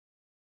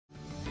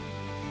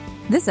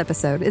This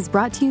episode is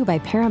brought to you by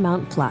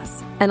Paramount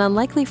Plus. An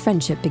unlikely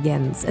friendship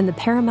begins in the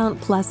Paramount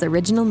Plus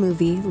original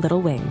movie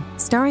Little Wing,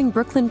 starring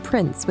Brooklyn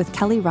Prince with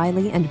Kelly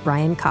Riley and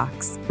Brian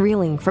Cox.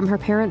 Reeling from her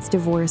parents'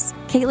 divorce,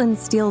 Caitlin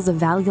steals a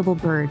valuable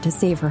bird to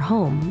save her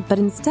home, but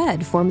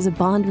instead forms a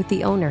bond with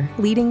the owner,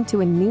 leading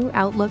to a new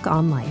outlook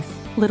on life.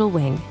 Little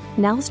Wing,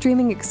 now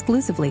streaming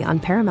exclusively on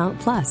Paramount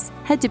Plus.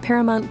 Head to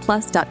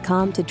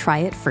ParamountPlus.com to try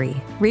it free.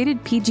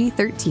 Rated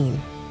PG-13.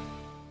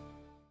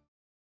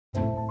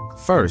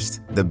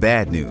 First, the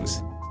bad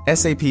news.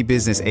 SAP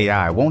Business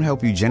AI won't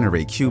help you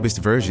generate cubist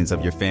versions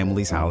of your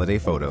family's holiday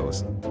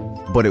photos.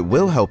 But it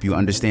will help you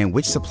understand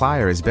which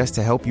supplier is best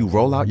to help you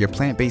roll out your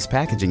plant-based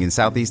packaging in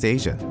Southeast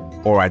Asia,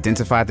 or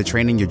identify the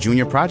training your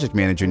junior project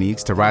manager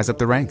needs to rise up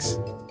the ranks,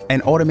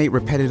 and automate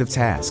repetitive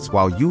tasks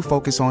while you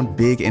focus on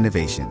big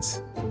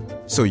innovations,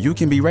 so you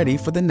can be ready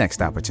for the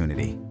next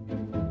opportunity.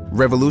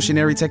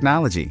 Revolutionary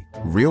technology,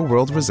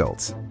 real-world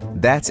results.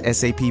 That's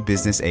SAP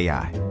Business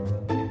AI.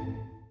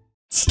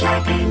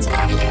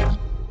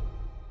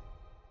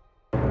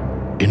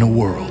 In a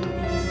world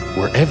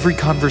where every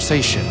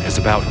conversation is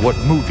about what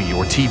movie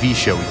or TV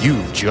show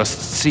you've just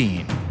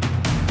seen,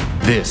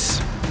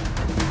 this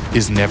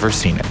is Never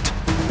Seen It.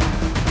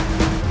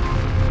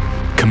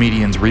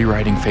 Comedians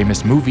rewriting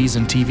famous movies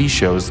and TV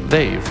shows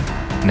they've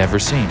never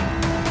seen.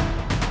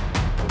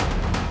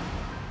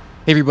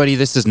 Hey everybody,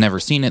 this is Never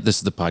Seen It. This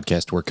is the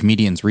podcast where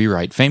comedians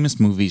rewrite famous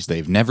movies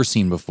they've never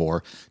seen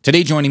before.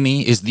 Today joining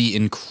me is the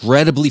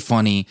incredibly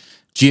funny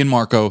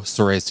Gianmarco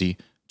Soresi.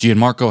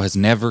 Gianmarco has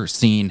never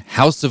seen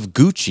House of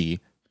Gucci,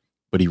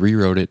 but he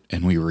rewrote it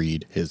and we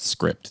read his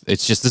script.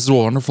 This is a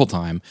wonderful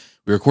time.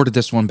 We recorded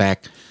this one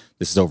back.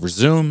 This is over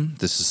Zoom.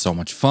 This is so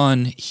much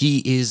fun.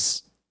 He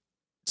is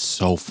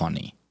so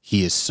funny.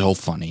 He is so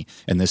funny.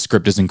 And this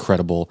script is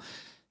incredible.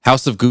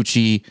 House of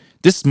Gucci,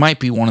 this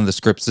might be one of the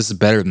scripts. This is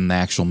better than the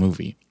actual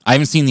movie. I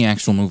haven't seen the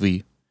actual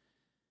movie,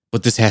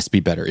 but this has to be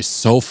better. It's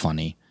so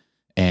funny.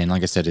 And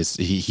like I said,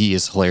 he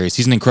is hilarious.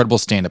 He's an incredible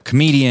stand-up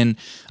comedian.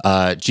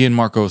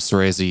 Gianmarco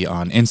Soresi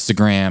on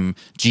Instagram,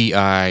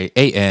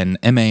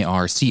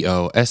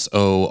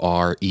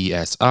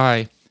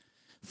 GIANMARCOSORESI.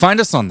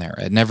 Find us on there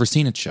at Never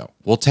Seen It Show.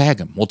 We'll tag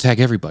him. We'll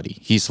tag everybody.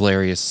 He's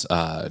hilarious.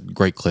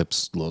 Great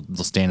clips, little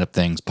stand-up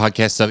things,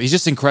 podcast stuff. He's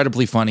just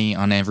incredibly funny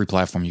on every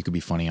platform you could be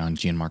funny on.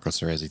 Gianmarco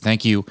Soresi.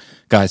 Thank you,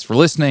 guys, for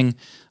listening.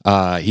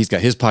 He's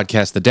got his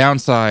podcast, The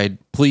Downside.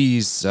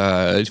 Please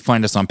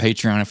find us on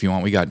Patreon if you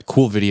want. We got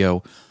cool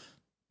video,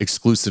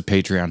 exclusive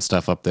Patreon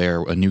stuff up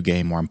there. A new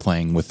game where I'm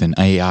playing with an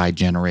AI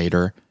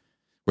generator,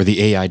 where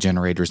the AI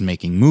generator is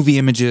making movie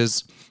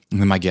images,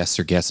 and then my guests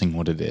are guessing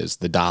what it is.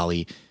 The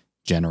DALL-E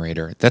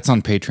generator. That's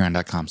on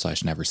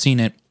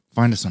patreon.com/neverseenit.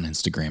 Find us on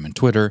Instagram and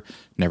Twitter.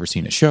 Never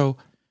Seen It Show.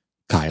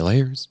 Kyle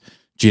Ayers.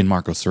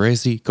 Gianmarco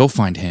Soresi. Go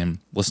find him.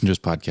 Listen to his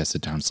podcast, The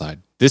Downside.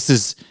 This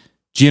is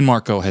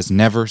Gianmarco has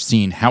never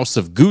seen House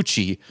of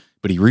Gucci,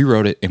 but he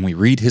rewrote it and we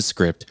read his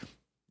script.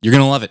 You're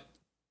going to love it.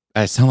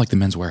 I sound like the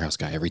Men's Warehouse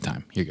guy every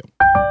time. Here you go.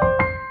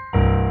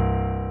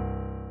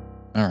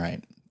 All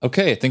right.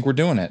 Okay, I think we're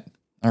doing it.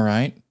 All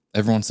right.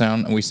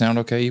 We sound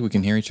okay? We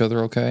can hear each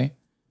other okay?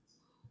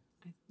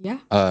 Yeah,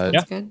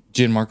 that's good.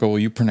 Gianmarco, will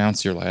you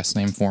pronounce your last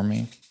name for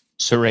me?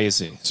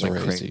 Soresi.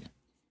 Soresi.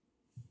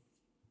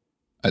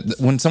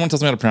 When someone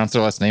tells me how to pronounce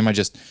their last name,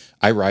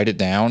 I write it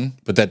down,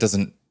 but that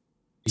doesn't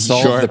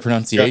solve the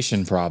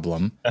pronunciation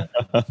problem.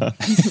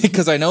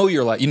 Because I know you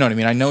know what I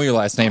mean? I know your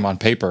last name on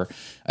paper.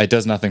 It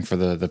does nothing for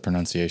the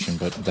pronunciation,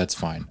 but that's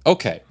fine.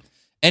 Okay.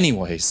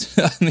 Anyways,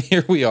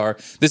 here we are.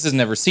 This is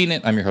Never Seen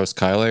It. I'm your host,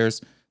 Kyle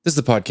Ayers. This is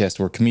the podcast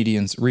where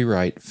comedians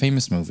rewrite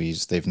famous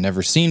movies they've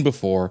never seen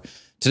before.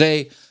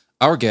 Today,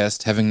 our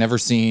guest, having never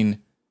seen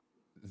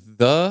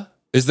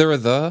is there a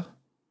the?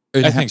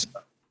 I think so.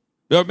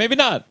 Or maybe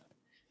not.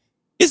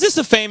 Is this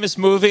a famous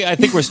movie? I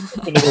think we're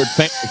speaking the word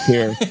famous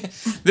here.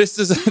 This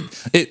is a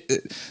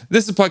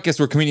podcast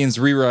where comedians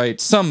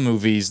rewrite some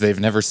movies they've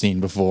never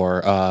seen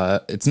before.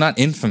 It's not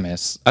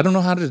infamous. I don't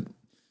know how to.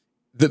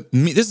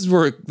 This is a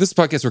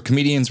podcast where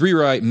comedians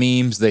rewrite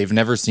memes they've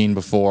never seen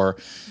before.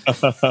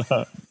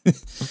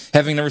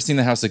 Having never seen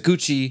The House of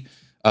Gucci.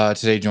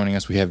 Today joining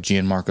us, we have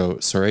Gianmarco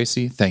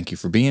Soresi. Thank you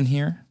for being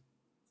here.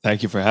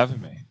 Thank you for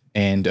having me.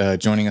 And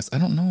joining us, I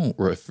don't know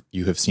if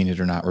you have seen it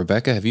or not.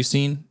 Rebecca, have you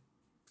seen?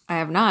 I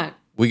have not.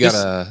 We got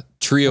a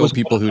trio of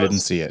people who didn't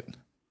see it.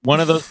 One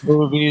of those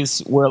movies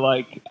where,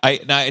 like,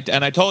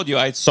 I told you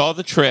I saw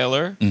the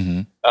trailer,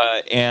 and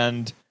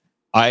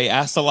I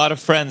asked a lot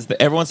of friends.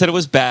 Everyone said it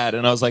was bad,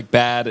 and I was like,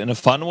 bad in a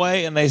fun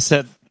way, and they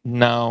said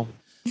no.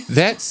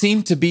 That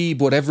seemed to be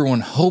what everyone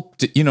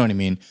hoped. You know what I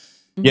mean?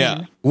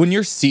 Yeah. When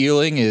your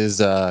ceiling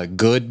is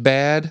good,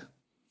 bad,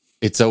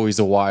 it's always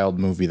a wild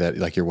movie that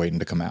like you're waiting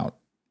to come out.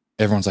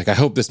 Everyone's like, I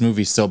hope this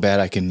movie's so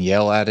bad I can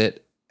yell at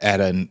it at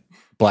a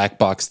black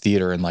box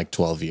theater in like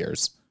 12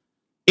 years.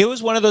 It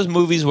was one of those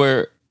movies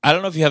where, I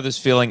don't know if you have this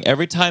feeling,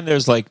 every time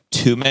there's like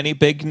too many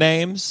big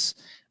names,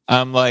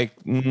 I'm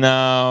like,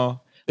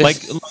 no. Like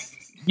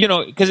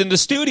because in the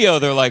studio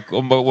they're like,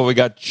 well, we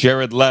got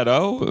Jared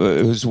Leto,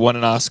 who's won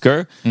an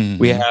Oscar. Mm-hmm.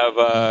 We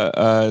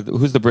have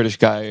who's the British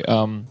guy?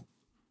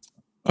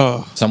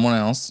 Someone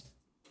else,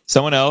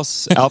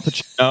 Al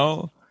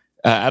Pacino,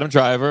 Adam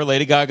Driver,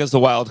 Lady Gaga's the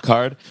wild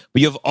card.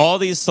 But you have all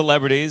these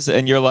celebrities,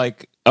 and you're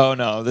like, oh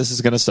no, this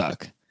is gonna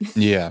suck.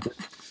 Yeah,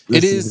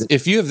 it is.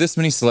 If you have this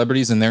many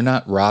celebrities and they're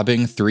not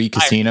robbing 3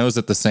 casinos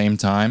at the same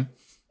time.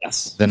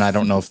 Yes. Then I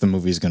don't know if the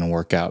movie's going to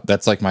work out.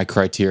 That's like my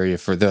criteria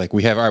for. They're like,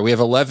 we have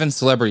 11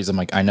 celebrities. I'm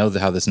like, I know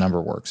how this number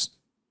works.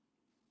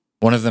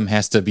 One of them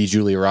has to be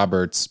Julia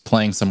Roberts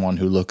playing someone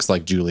who looks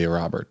like Julia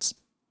Roberts.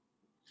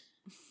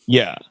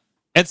 Yeah,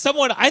 and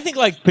someone I think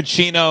like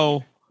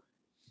Pacino,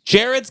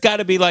 Jared's got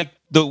to be like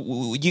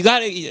you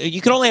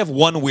can only have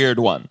one weird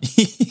one,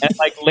 and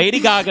like Lady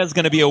Gaga's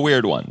going to be a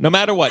weird one, no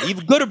matter what,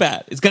 even good or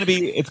bad. It's going to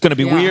be weird.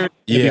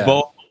 It's gonna be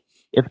both.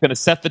 It's going to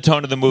set the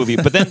tone of the movie.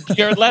 But then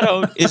Jared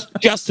Leto is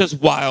just as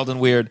wild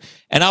and weird.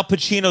 And Al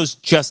Pacino's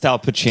just Al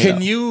Pacino.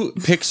 Can you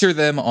picture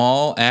them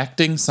all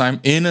acting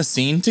in a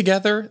scene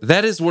together?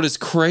 That is what is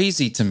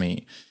crazy to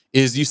me,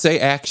 is you say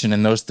action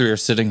and those 3 are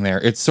sitting there.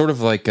 It's sort of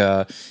like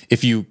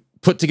if you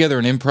put together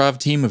an improv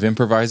team of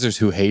improvisers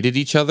who hated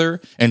each other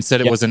and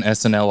said it was an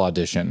SNL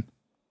audition.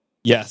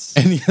 Yes.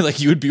 And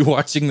you would be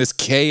watching this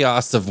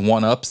chaos of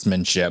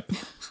one-upsmanship.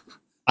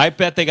 I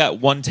bet they got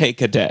one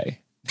take a day.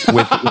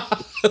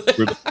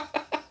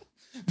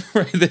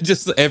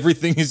 Right,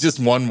 everything is just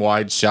one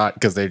wide shot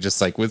because they're just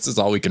like, this is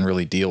all we can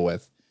really deal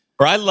with.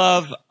 Or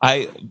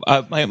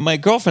my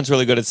girlfriend's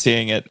really good at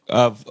seeing it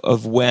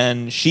of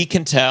when she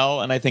can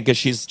tell, and I think as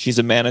she's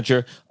a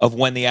manager, of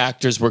when the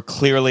actors were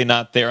clearly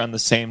not there on the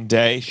same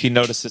day. She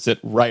notices it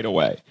right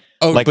away.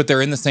 Oh, but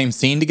they're in the same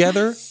scene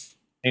together?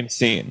 Same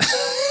scene.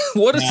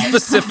 What a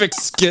specific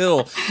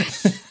skill.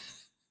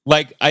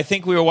 Like, I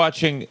think we were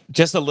watching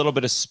just a little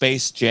bit of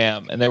Space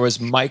Jam, and there was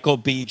Michael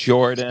B.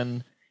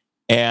 Jordan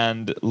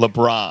and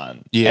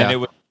LeBron. Yeah. And it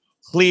was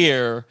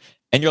clear,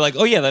 and you're like,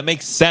 oh, yeah, that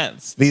makes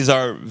sense. These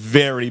are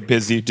very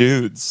busy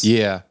dudes.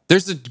 Yeah.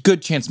 There's a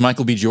good chance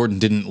Michael B. Jordan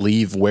didn't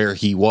leave where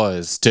he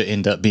was to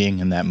end up being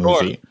in that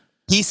movie. Sure.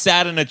 He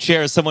sat in a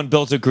chair. Someone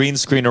built a green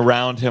screen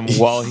around him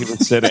while he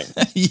was sitting.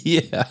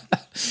 Yeah.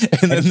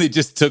 And then they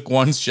just took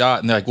one shot,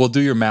 and they're like, we'll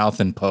do your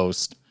mouth in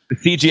post. The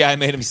CGI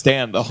made him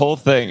stand. The whole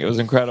thing. It was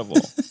incredible.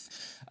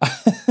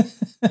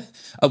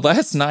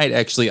 Last night,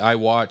 actually, when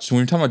we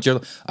were talking about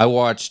Jared, I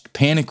watched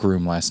Panic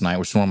Room last night,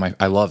 which is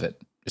I love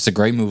it. It's a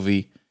great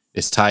movie.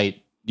 It's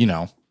tight.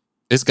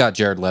 It's got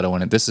Jared Leto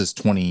in it. This is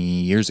 20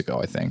 years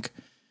ago, I think.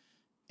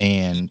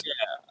 And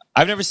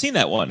I've never seen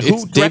that one.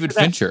 It's David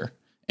Fincher.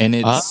 And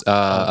it's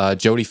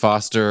Jodie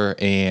Foster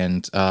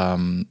and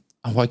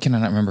why can I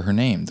not remember her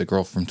name? The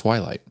girl from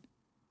Twilight.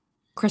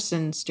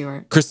 Kristen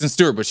Stewart,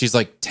 but she's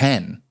like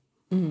 10.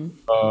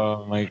 Mm-hmm.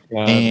 Oh my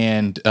god!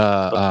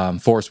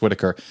 And Forrest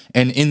Whitaker,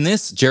 and in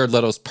this, Jared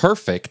Leto's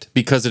perfect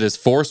because it is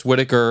Forrest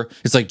Whitaker.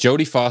 It's like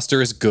Jodie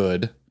Foster is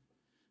good.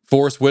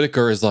 Forrest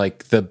Whitaker is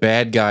like the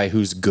bad guy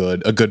who's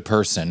good, a good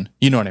person.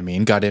 You know what I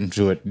mean? Got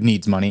into it,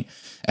 needs money,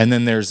 and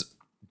then there's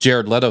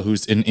Jared Leto,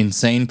 who's an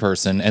insane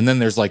person, and then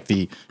there's like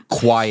the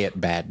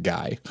quiet bad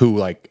guy who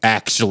like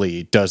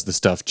actually does the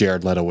stuff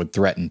Jared Leto would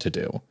threaten to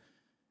do.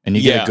 And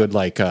you get a good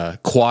like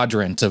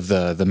quadrant of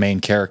the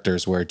main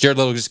characters where Jared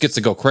Leto just gets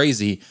to go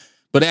crazy,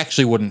 but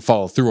actually wouldn't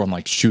follow through on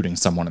like shooting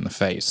someone in the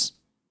face.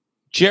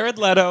 Jared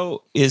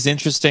Leto is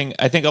interesting.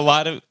 I think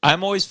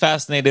I'm always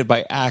fascinated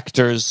by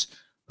actors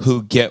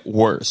who get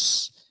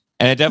worse.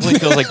 And it definitely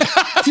feels like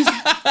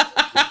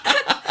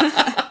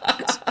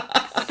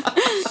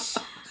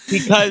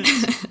because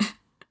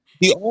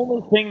the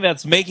only thing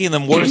that's making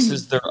them worse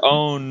is their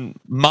own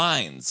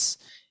minds.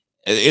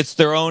 It's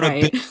their own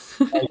ability.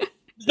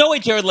 There's no way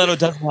Jared Leto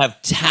doesn't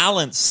have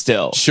talent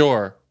still.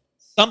 Sure.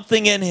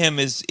 Something in him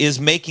is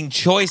making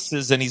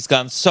choices, and he's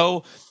gone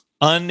so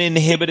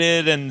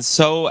uninhibited and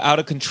so out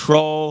of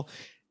control,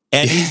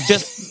 and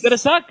he's gonna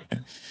suck.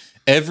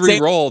 Every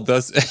role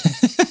does.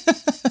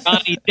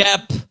 Johnny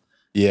Depp.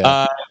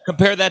 Yeah.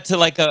 Compare that to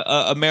like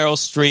a Meryl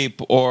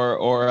Streep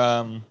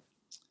or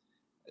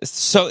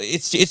so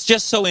it's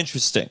just so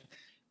interesting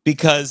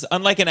because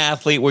unlike an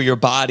athlete where your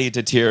body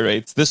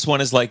deteriorates, this one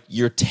is like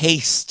your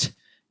taste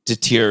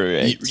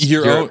deteriorates.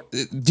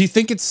 Do you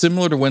think it's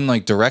similar to when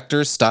like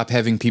directors stop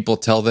having people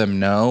tell them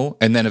no,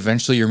 and then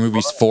eventually your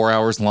movie's 4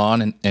 hours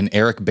long and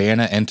Eric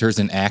Bana enters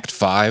in Act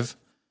 5?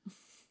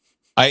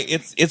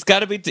 It's got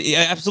to be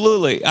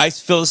absolutely. I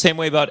feel the same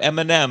way about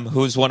Eminem,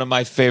 who's one of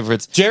my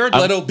favorites. Jared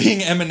Leto being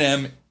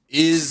Eminem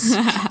is.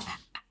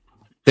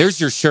 There's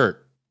your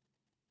shirt.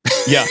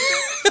 Yeah.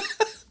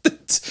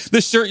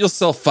 The shirt you'll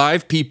sell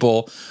 5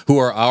 people who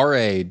are our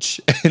age,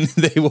 and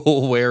they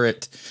will wear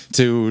it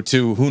to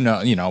who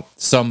know,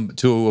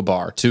 to a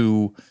bar,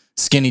 to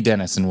Skinny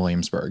Dennis in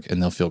Williamsburg,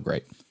 and they'll feel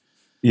great.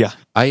 Yeah.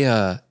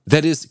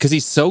 That is because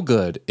he's so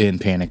good in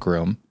Panic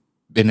Room,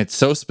 and it's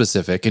so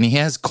specific, and he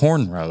has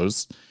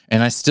cornrows,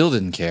 and I still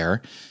didn't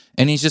care,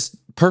 and he's just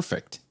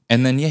perfect.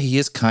 And then he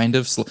is kind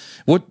of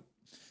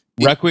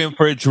Requiem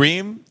for a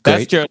Dream. Great.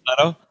 That's Jared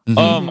Leto. Mm-hmm.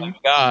 Oh my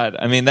god!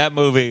 I mean that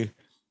movie.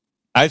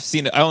 I've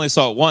seen it. I only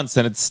saw it once,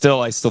 and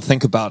I still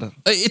think about it.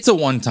 It's a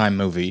one-time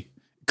movie.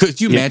 Could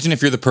you imagine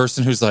if you're the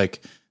person who's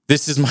like,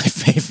 this is my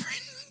favorite?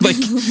 Like,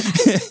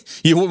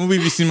 what movie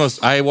have you seen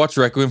most? I watch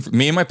Requiem.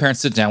 Me and my parents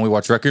sit down. We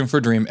watch Requiem for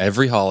a Dream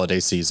every holiday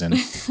season.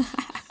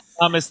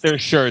 Promise their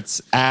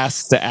shirts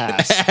ass to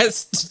ass.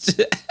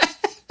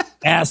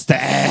 Ass to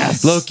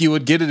ass. Look, you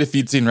would get it if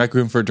you'd seen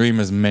Requiem for a Dream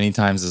as many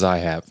times as I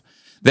have.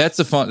 That's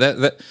a fun.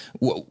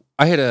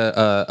 I had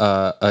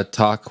a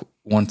talk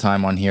one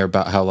time on here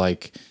about how,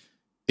 like,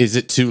 is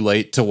it too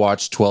late to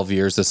watch 12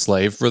 Years a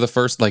Slave for the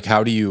first? Like,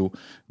 how do you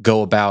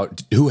go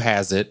about? Who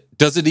has it?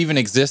 Does it even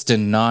exist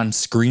in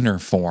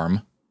non-screener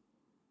form?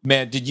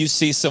 Man, did you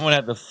see someone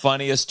had the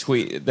funniest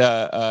tweet?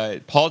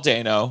 Paul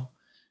Dano,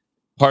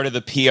 part of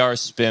the PR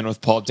spin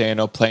with Paul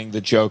Dano playing the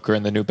Joker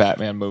in the new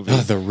Batman movie. Oh,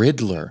 the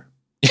Riddler.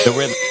 The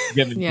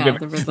Riddler. Yeah,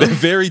 the Riddler. The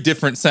very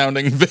different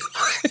sounding villain.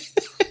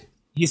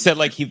 He said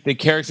like the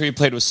character he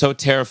played was so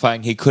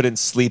terrifying he couldn't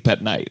sleep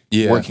at night.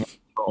 Yeah. Working,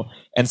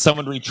 and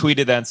someone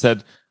retweeted that and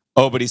said,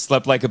 "Oh, but he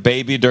slept like a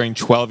baby during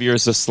 12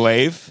 Years a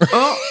Slave."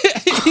 Oh,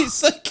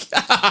 he's like,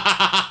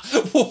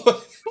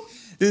 what?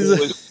 It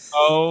was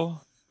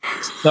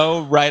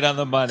so right on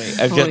the money.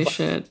 Holy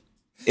shit.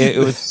 It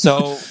was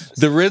so.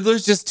 The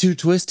Riddler's just too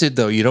twisted,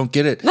 though. You don't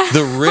get it.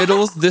 The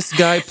riddles this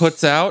guy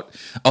puts out.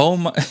 Oh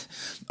my!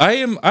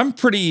 I'm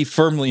pretty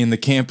firmly in the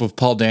camp of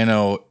Paul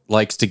Dano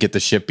likes to get the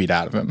shit beat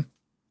out of him.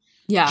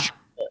 Yeah,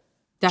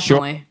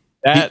 definitely.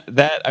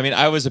 That I mean,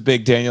 I was a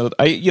big Daniel.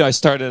 I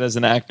started as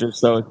an actor,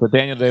 so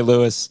Daniel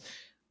Day-Lewis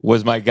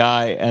was my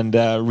guy. And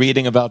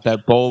reading about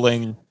that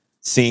bowling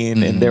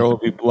scene in There Will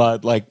Be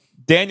Blood, like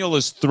Daniel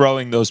is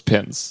throwing those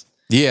pins.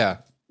 Yeah,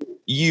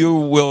 you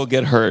will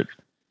get hurt.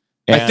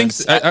 I think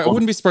I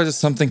wouldn't be surprised if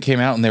something came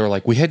out and they were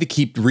like, we had to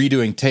keep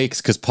redoing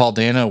takes because Paul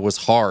Dano was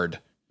hard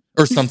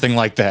or something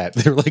like that.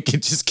 They were like,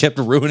 it just kept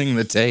ruining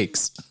the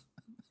takes.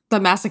 The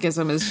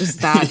masochism is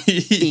just that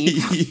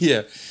deep.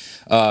 Yeah.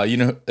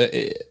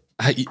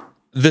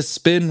 The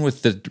spin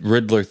with the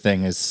Riddler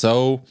thing is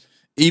so,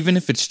 even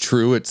if it's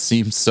true, it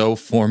seems so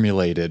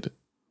formulated.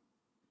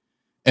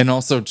 And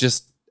also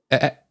just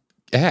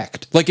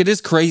act. Like, it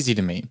is crazy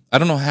to me. I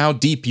don't know how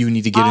deep you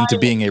need to get into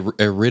being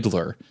a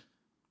Riddler.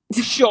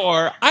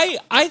 Sure.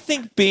 I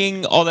think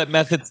being all that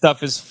method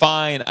stuff is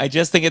fine. I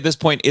just think at this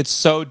point it's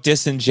so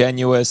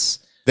disingenuous.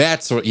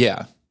 That's what,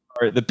 yeah.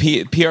 Or the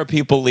PR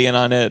people lean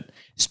on it.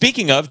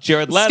 Speaking of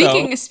Jared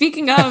Leto.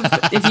 Speaking of,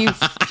 if you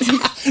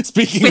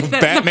speaking of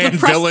Batman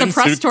villains,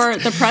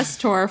 the press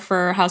tour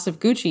for House of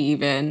Gucci,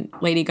 even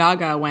Lady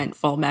Gaga went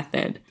full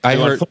method. I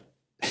heard.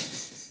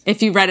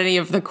 If you read any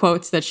of the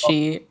quotes that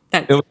it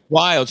was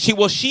wild.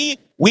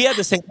 We had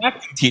the same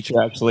acting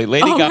teacher actually.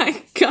 Lady Gaga. Oh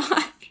my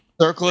god.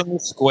 Circle in the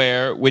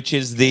Square, which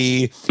is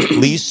the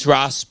Lee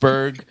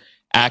Strasberg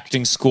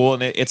acting school,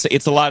 and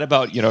it's a lot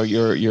about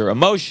your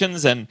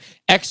emotions and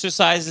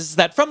exercises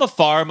that from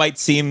afar might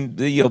seem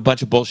a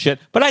bunch of bullshit,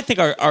 but I think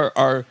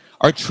are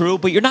true.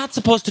 But you're not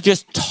supposed to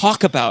just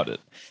talk about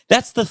it.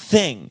 That's the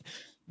thing.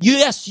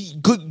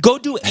 Go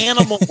do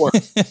animal work,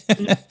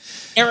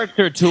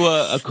 character to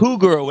a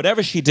cougar or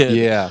whatever she did.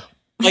 Yeah.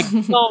 Like,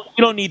 no,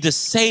 you don't need to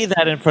say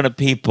that in front of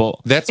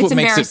people. That's what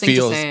makes it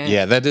feel.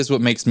 Yeah, that is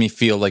what makes me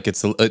feel like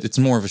it's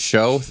more of a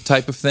show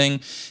type of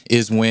thing.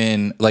 Is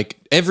when like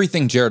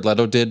everything Jared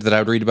Leto did that I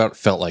would read about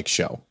felt like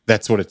show.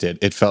 That's what it did.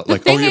 It felt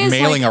like, oh, you're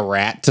mailing a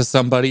rat to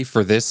somebody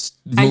for this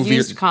movie. I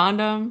used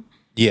condom.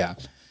 Yeah,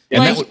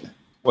 and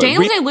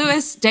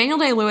Daniel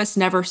Day-Lewis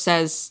never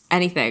says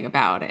anything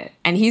about it,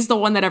 and he's the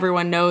one that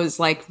everyone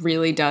knows like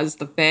really does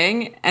the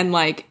thing, and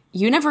like.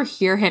 You never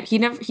hear him.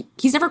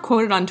 He's never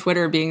quoted on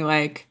Twitter being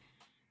like,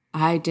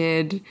 "I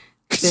did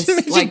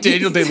this." Like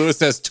Daniel Day-Lewis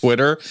has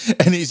Twitter,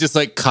 and he's just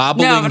like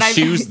cobbling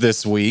shoes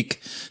this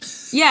week.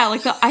 Yeah,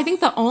 like I think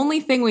the only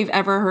thing we've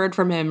ever heard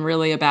from him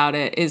really about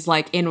it is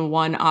like in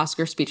one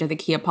Oscar speech. I think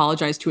he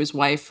apologized to his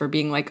wife for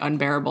being like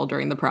unbearable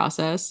during the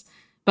process.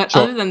 But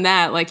other than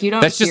that, like you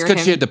don't. That's just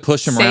because she had to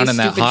push him around in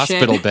that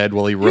hospital bed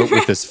while he wrote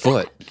with his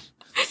foot.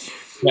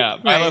 Yeah,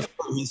 right. I love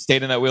he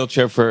stayed in that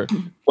wheelchair for.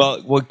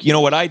 Well, you know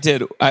what I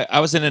did?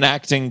 I was in an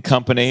acting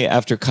company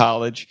after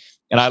college,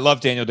 and I love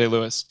Daniel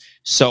Day-Lewis.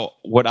 So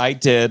what I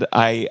did,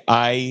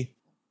 I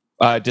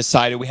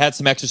decided we had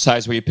some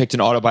exercise where you picked an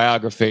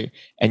autobiography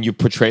and you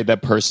portrayed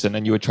that person,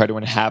 and you would try to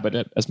inhabit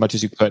it as much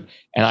as you could.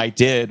 And I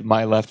did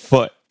my left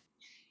foot,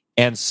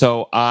 and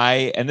so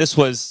this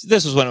was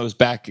when it was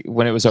back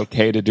when it was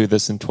okay to do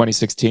this in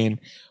 2016,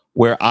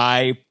 where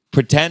I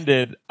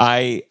pretended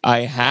I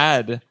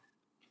had.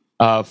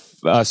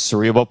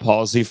 Cerebral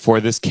palsy for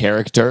this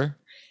character,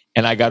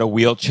 and I got a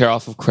wheelchair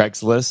off of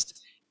Craigslist,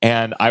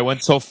 and I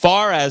went so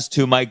far as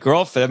to my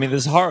girlfriend. I mean,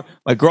 this is hard.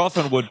 My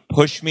girlfriend would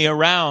push me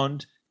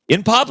around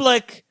in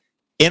public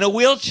in a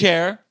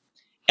wheelchair,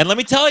 and let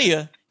me tell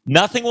you,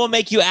 nothing will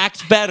make you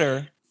act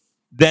better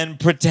than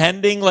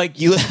pretending like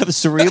you have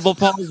cerebral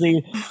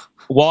palsy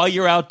while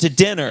you're out to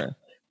dinner,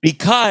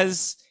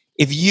 because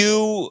if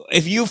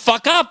you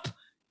fuck up.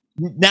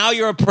 Now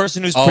you're a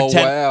person who's pretending.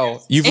 Oh,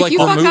 wow. If you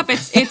fuck up,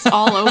 it's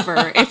all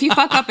over. If you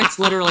fuck up, it's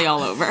literally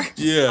all over.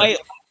 Yeah.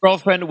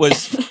 girlfriend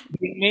was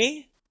feeding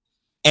me,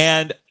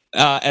 and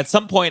at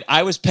some point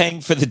I was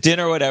paying for the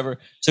dinner or whatever.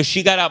 So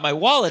she got out my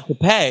wallet to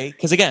pay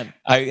because again,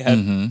 I had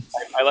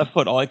my left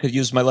foot. All I could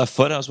use was my left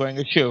foot. I was wearing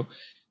a shoe.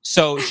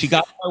 So she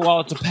got my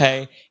wallet to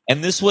pay,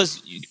 and this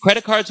was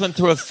credit cards went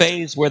through a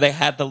phase where they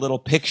had the little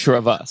picture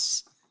of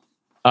us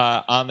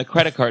on the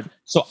credit card.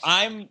 So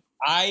I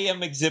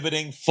am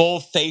exhibiting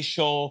full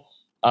facial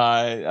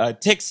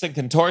tics and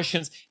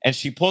contortions, and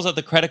she pulls out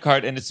the credit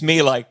card, and it's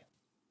me like,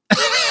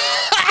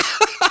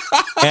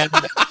 and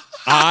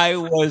I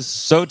was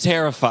so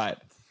terrified.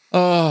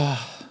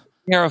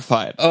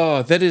 Terrified.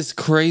 Oh, that is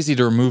crazy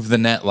to remove the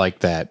net like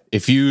that.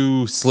 If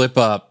you slip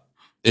up,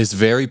 it's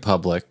very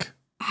public.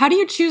 How do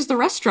you choose the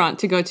restaurant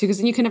to go to? Because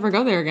then you can never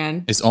go there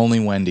again. It's only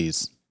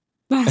Wendy's.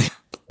 You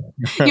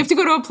have to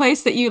go to a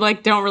place that you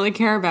like don't really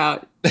care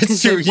about.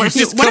 That's true. You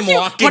just come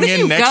walking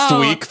in next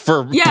week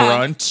for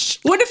brunch.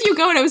 What if you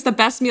go and it was the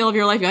best meal of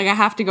your life? You're like, I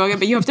have to go again,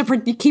 but you have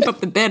to keep up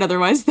the bid,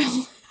 otherwise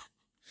they'll...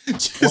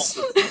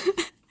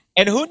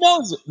 And who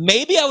knows?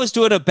 Maybe I was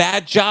doing a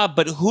bad job,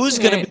 but who's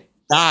going to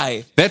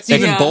die? That's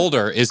even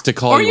bolder, is to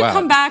call you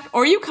out.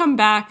 Or you come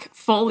back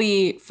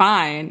fully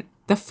fine.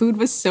 The food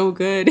was so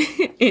good,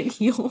 it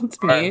healed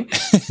me.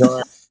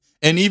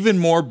 An even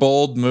more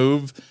bold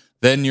move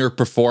than your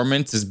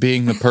performance is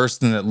being the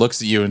person that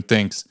looks at you and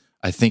thinks,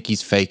 I think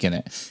he's faking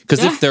it.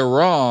 Because if they're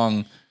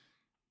wrong,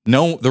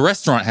 no, the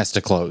restaurant has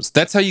to close.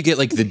 That's how you get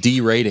like the D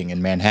rating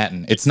in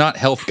Manhattan. It's not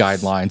health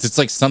guidelines. It's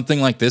like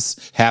something like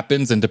this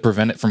happens, and to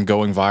prevent it from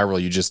going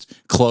viral, you just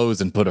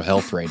close and put a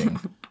health rating.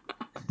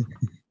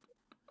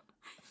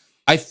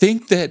 I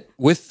think that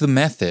with the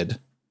method,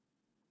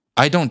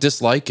 I don't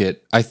dislike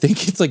it. I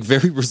think it's like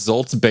very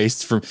results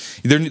based. From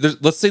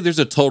let's say there's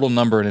a total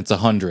number and it's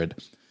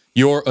 100.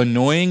 Your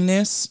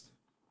annoyingness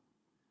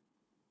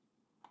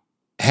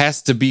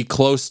has to be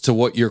close to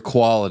what your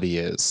quality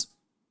is.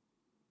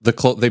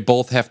 They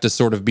both have to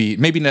sort of be,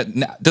 maybe not,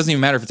 doesn't even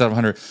matter if it's out of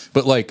 100,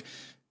 but like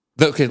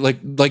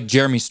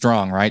Jeremy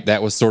Strong, right?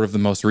 That was sort of the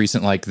most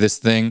recent, like this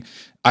thing.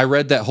 I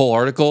read that whole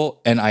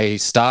article and I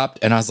stopped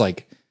and I was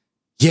like,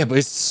 yeah, but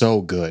it's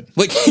so good.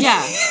 Like, yeah,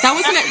 that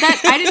wasn't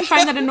that. I didn't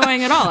find that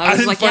annoying at all. I was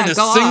didn't find a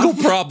single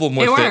problem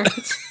with it.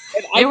 Worked.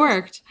 It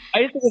worked.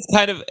 I think it's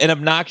kind of an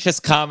obnoxious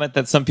comment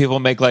that some people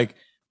make, like,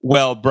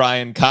 well,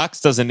 Brian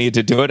Cox doesn't need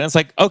to do it. And it's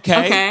like,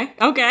 okay. And?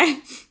 I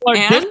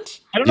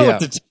don't know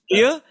what to tell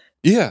you.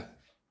 Yeah.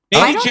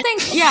 I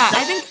think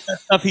that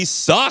stuff, he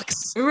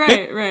sucks.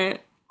 Right.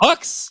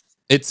 Sucks.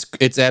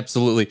 It's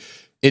absolutely,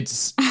 it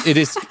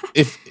is,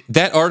 if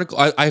that article,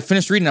 I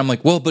finished reading, I'm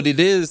like, well, but it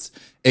is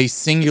a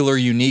singular,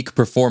 unique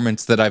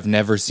performance that I've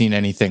never seen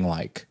anything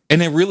like.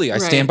 And it really, I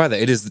stand by that.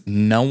 It is,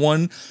 no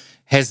one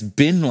has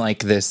been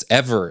like this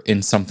ever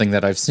in something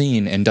that I've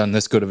seen and done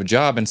this good of a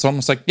job. And so I'm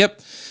almost like, yep.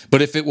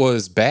 But if it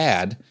was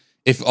bad,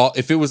 if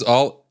it was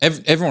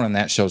everyone on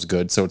that show's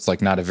good, so it's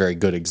like not a very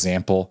good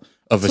example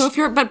of so if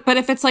you're, but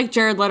if it's like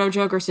Jared Leto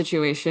Joker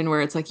situation where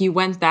it's like you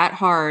went that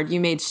hard, you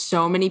made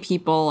so many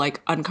people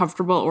like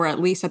uncomfortable or at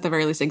least at the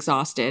very least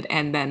exhausted,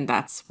 and then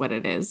that's what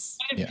it is.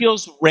 It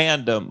feels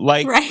random,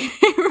 like right.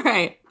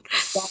 Like,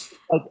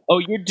 oh,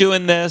 you're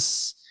doing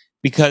this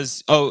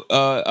because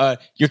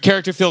your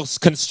character feels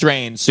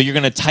constrained, so you're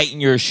going to tighten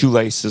your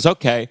shoelaces.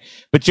 Okay,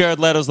 but Jared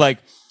Leto's like,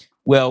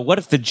 well, what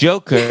if the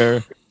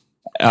Joker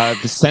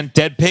sent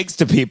dead pigs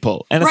to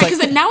people? And it's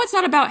because now it's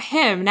not about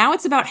him. Now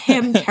it's about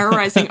him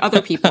terrorizing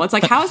other people. It's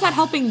like, how is that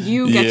helping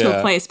you get to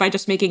a place by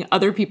just making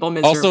other people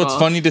miserable? Also, it's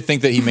funny to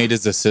think that he made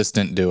his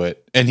assistant do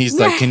it. And he's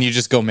like, can you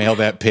just go mail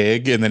that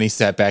pig? And then he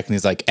sat back and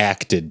he's like,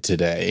 acted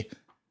today.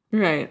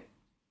 Right.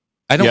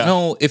 I don't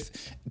know if,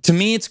 to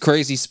me, it's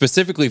crazy,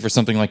 specifically for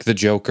something like the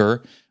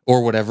Joker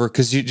or whatever,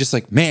 because you're just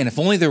like, man, if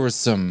only there was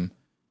some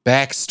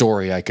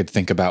backstory I could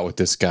think about with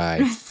this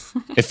guy.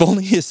 If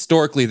only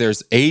historically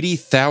there's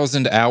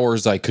 80,000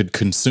 hours I could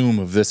consume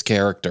of this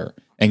character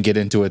and get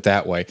into it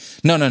that way.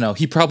 No.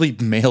 He probably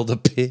mailed a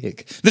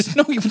pig. He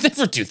would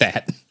never do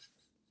that.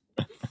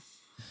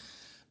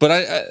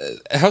 But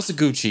House of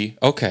Gucci,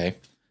 okay.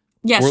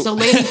 Yes, so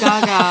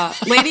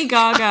Lady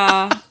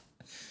Gaga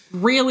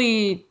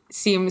really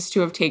seems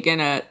to have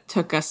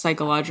took a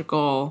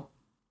psychological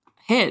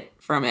hit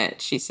from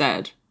it, she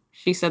said.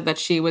 She said that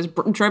she was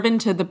driven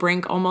to the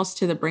brink, almost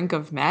to the brink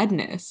of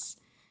madness.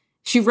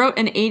 She wrote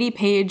an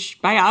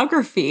 80-page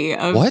biography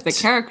of the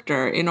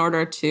character in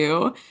order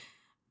to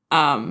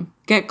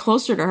get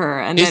closer to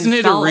her. And isn't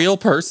it a real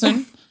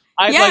person?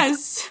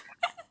 Yes.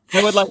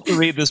 I would like to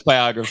read this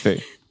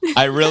biography.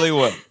 I really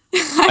would.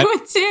 I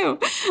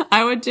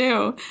would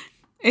too.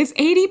 It's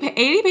 80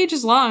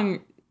 pages long.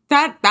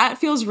 That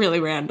feels really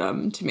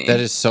random to me. That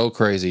is so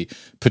crazy.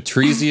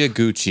 Patrizia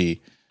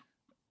Gucci,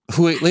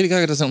 who Lady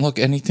Gaga doesn't look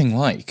anything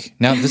like.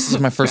 Now, this is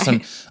my first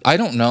time. I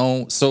don't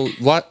know. So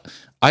what?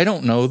 I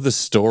don't know the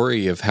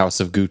story of House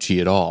of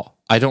Gucci at all.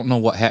 I don't know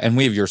what and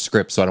we have your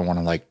script, so I don't want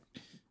to like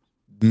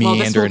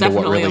meander into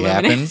what really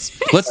happens.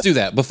 Let's do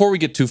that before we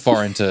get too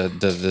far into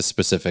the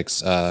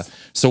specifics.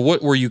 So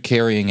what were you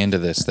carrying into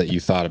this that you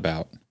thought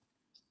about?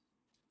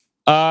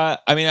 I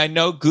mean, I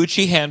know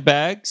Gucci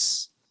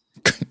handbags.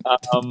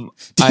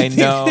 I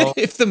know.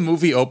 If the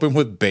movie opened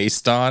with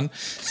based on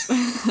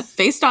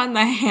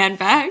the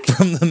handbag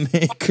from the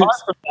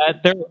makers,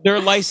 They're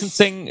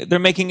licensing. They're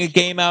making a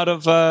game out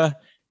of.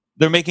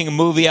 They're making a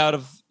movie out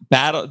of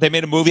Battle. They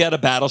made a movie out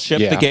of Battleship.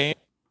 Yeah. The game.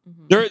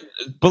 They're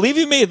believe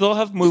you me, they'll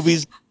have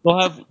movies. They'll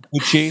have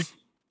Gucci.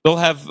 They'll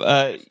have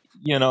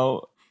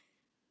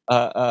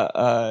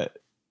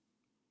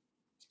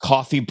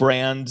coffee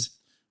brand.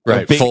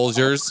 right?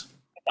 Folgers.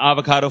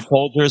 Avocado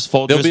Folgers.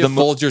 Folgers. There'll be a the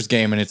Folgers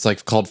game, and it's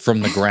like called From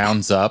the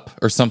Grounds Up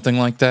or something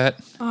like that.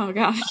 Oh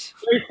gosh.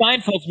 Jerry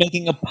Seinfeld's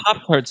making a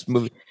Pop-Tarts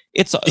movie.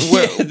 It's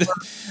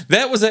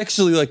that was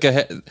actually like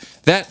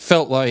that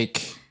felt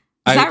like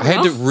I that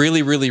had to real?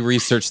 really, really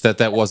research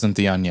that wasn't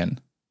The Onion.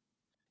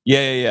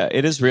 yeah.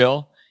 It is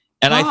real,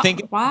 and I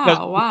think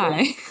wow,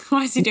 why?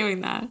 Why is he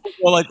doing that?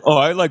 Well, like, oh,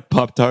 I like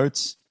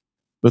Pop-Tarts.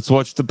 Let's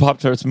watch the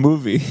Pop-Tarts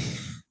movie.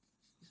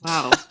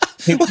 Wow.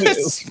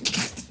 That's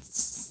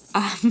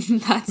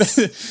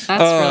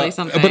really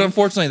something. But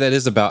unfortunately, that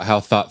is about how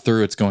thought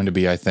through it's going to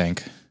be, I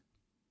think.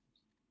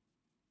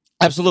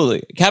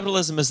 Absolutely.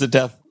 Capitalism is the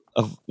death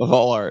of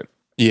all art.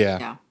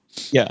 Yeah.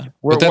 Yeah.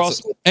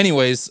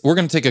 Anyways, we're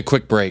going to take a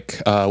quick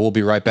break. We'll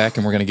be right back,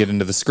 and we're going to get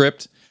into the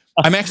script.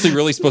 I'm actually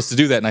really supposed to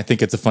do that, and I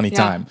think it's a funny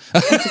time.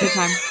 It's a good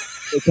time.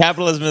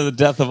 Capitalism is the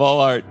death of all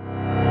art.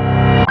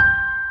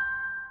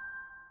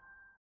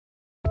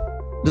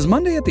 Does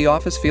Monday at the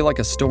office feel like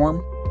a storm?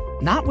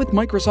 Not with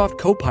Microsoft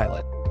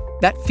Copilot.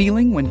 That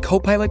feeling when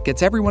Copilot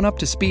gets everyone up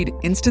to speed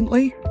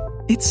instantly?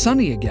 It's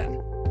sunny again.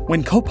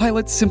 When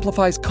Copilot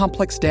simplifies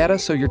complex data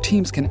so your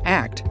teams can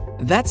act,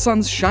 that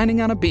sun's shining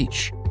on a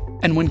beach.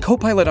 And when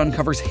Copilot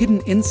uncovers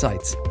hidden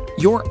insights,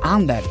 you're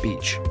on that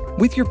beach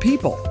with your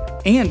people,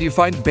 and you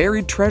find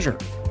buried treasure.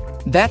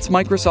 That's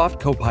Microsoft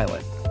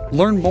Copilot.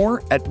 Learn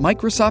more at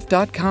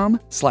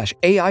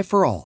Microsoft.com/AI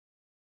for all.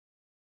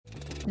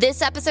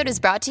 This episode is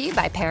brought to you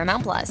by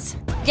Paramount Plus.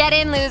 Get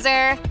in,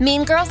 loser!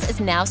 Mean Girls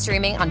is now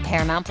streaming on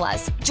Paramount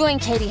Plus. Join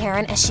Katie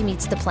Heron as she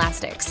meets the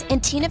plastics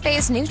in Tina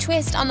Fey's new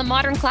twist on the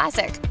modern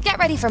classic. Get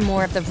ready for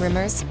more of the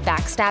rumors,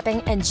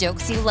 backstabbing, and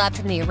jokes you loved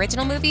from the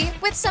original movie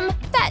with some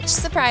fetch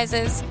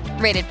surprises.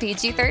 Rated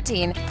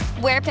PG-13.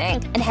 Wear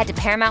pink and head to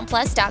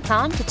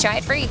ParamountPlus.com to try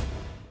it free.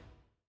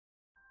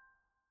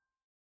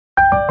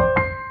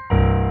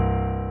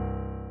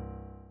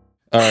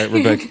 All right,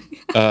 Rebecca.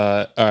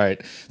 All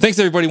right. Thanks,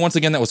 everybody. Once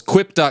again, that was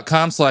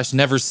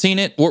quip.com/never seen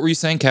it. What were you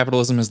saying?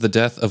 Capitalism is the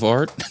death of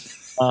art?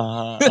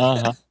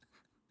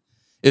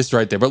 It's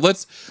right there. But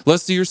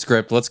let's do your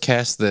script. Let's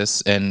cast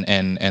this, and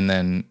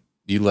then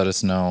you let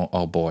us know.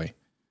 Oh, boy.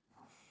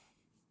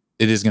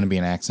 It is going to be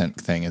an accent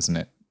thing, isn't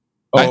it?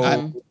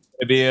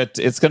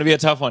 It's going to be a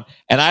tough one.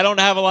 And I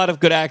don't have a lot of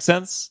good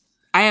accents.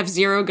 I have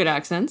 0 good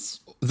accents.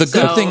 The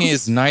good thing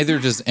is neither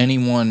does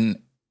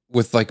anyone...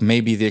 with like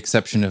maybe the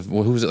exception of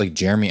who's it, like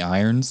Jeremy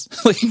Irons?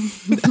 Like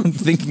I'm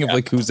thinking of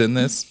like who's in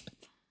this.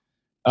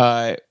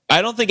 I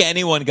don't think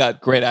anyone got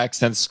great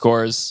accent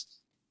scores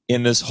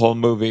in this whole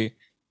movie.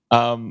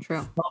 True.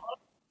 Come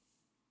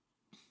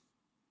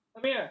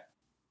here.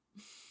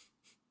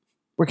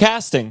 We're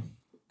casting.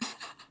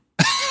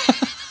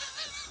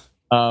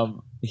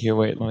 Here,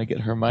 wait. Let me get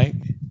her mic.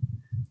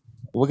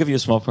 We'll give you a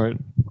small part.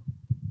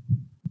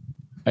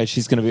 All right,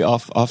 she's going to be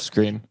off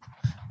screen.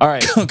 All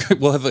right.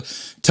 We'll have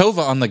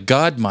Tova on the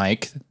God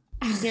mic.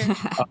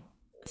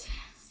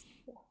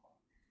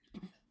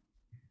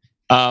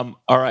 All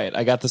right.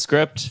 I got the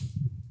script.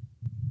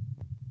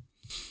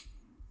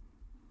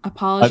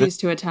 Apologies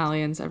to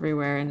Italians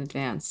everywhere in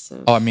advance.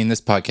 Oh, I mean,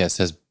 this podcast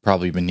has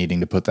probably been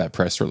needing to put that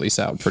press release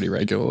out pretty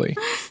regularly.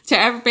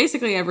 To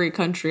basically every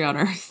country on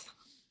earth.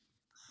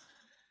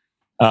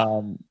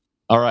 All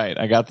right.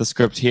 I got the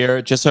script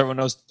here. Just so everyone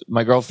knows,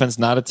 my girlfriend's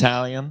not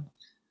Italian.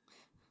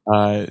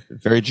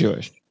 Very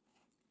Jewish.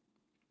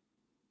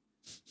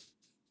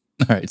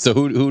 All right, so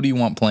who do you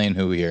want playing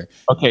who here?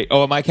 Okay.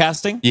 Oh, am I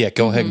casting? Yeah,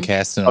 go ahead and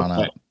cast it on out.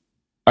 All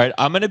right,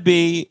 I'm going to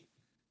be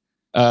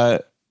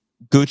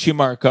Gucci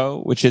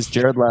Marco, which is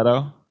Jared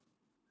Leto.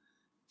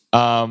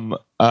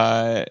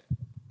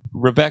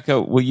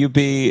 Rebecca, will you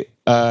be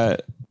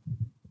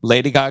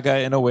Lady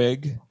Gaga in a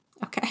wig?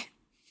 Okay.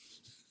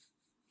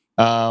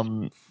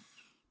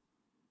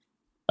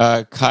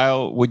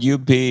 Kyle, would you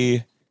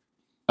be...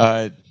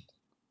 can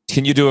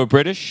you do a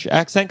British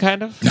accent,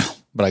 kind of? No,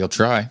 but I'll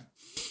try.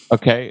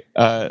 Okay.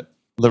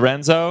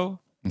 Lorenzo.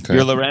 Okay.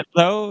 You're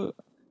Lorenzo.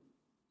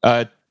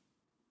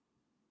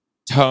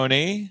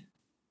 Tony.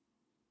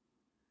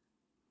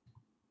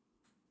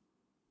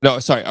 No,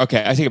 sorry.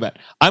 Okay, I take it back.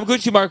 I'm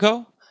Gucci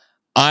Marco.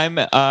 I'm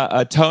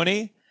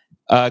Tony.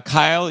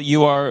 Kyle,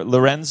 you are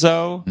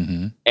Lorenzo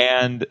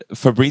and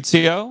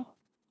Fabrizio.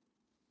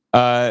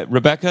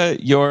 Rebecca,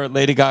 you're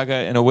Lady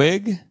Gaga in a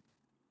wig.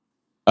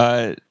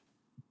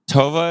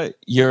 Tova,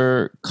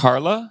 you're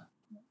Carla.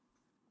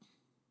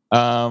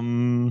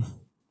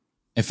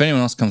 If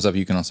anyone else comes up,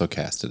 you can also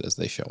cast it as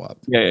they show up.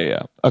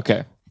 Yeah.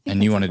 Okay.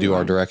 And you want to do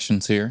our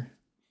directions here?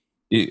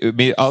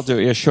 I'll do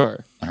it. Yeah,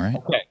 sure. All right.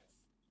 Okay.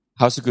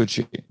 House of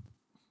Gucci.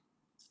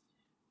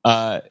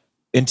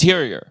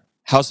 Interior,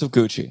 House of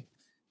Gucci.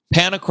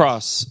 Pan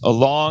across a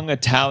long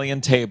Italian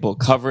table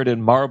covered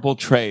in marble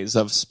trays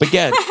of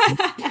spaghetti,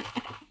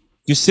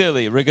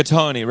 fusilli,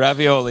 rigatoni,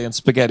 ravioli, and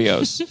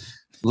spaghettios,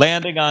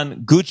 landing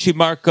on Gucci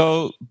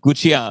Marco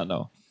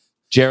Gucciano,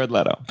 Jared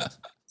Leto,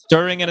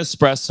 stirring an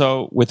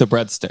espresso with a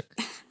breadstick.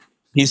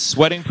 He's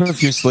sweating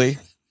profusely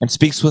and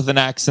speaks with an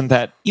accent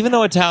that, even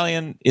though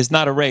Italian is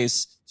not a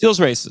race, feels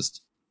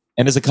racist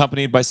and is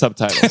accompanied by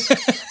subtitles.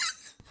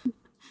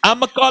 I'm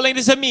calling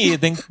this a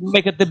meeting to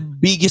make it the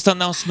biggest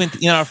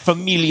announcement in our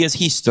familia's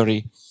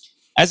history.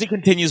 As he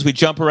continues, we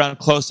jump around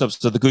close-ups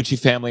to the Gucci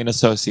family and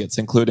associates,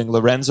 including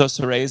Lorenzo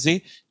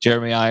Cerezi,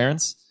 Jeremy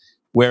Irons,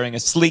 wearing a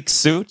sleek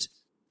suit,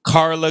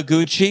 Carla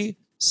Gucci,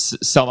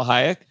 Selma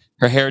Hayek,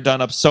 her hair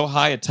done up so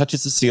high it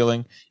touches the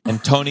ceiling,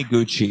 and Tony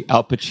Gucci,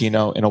 Al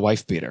Pacino, in a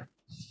wife beater.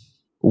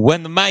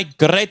 When my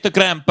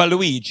great-grandpa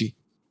Luigi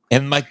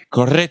and my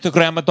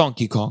great-grandma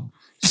Donkey Kong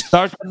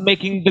started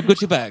making the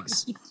Gucci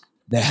bags,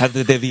 they had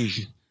the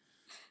vision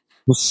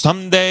to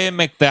someday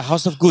make the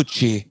house of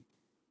Gucci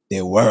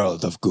the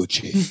world of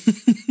Gucci.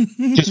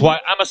 Which is why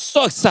I'm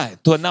so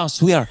excited to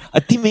announce we are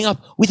teaming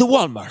up with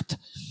Walmart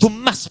to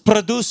mass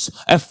produce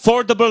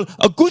affordable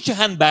Gucci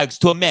handbags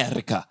to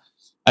America.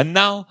 And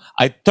now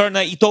I turn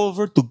it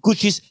over to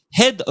Gucci's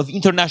head of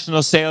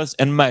international sales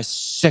and my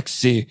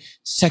sexy,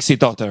 sexy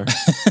daughter,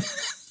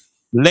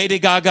 Lady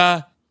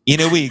Gaga in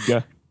a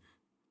wig.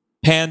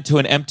 Pan to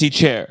an empty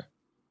chair.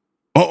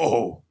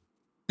 Uh-oh.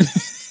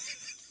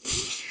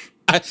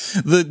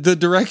 The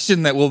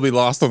direction that will be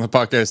lost on the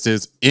podcast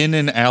is in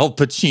an Al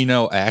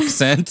Pacino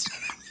accent.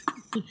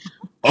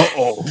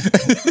 Uh-oh.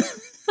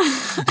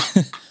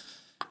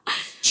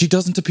 She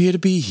doesn't appear to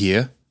be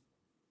here.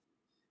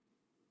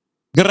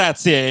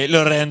 Grazie,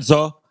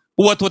 Lorenzo.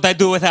 What would I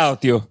do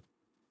without you?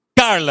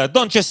 Carla,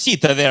 don't just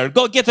sit there.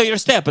 Go get her your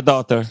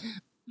stepdaughter.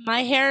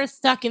 My hair is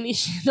stuck in these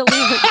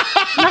chandeliers.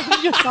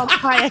 I'm just on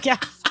fire, I guess.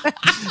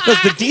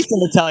 That's the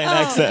decent Italian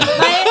accent.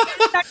 My hair is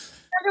stuck in the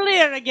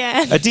chandelier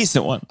again. A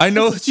decent one. I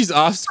know she's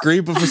off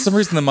screen, but for some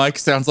reason the mic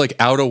sounds like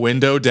out a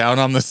window down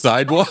on the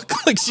sidewalk.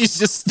 Like she's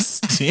just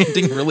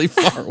standing really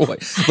far away.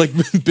 Like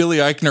Billy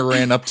Eichner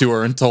ran up to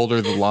her and told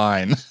her the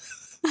line.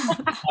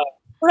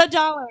 For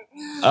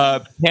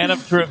 $1. Pan up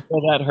to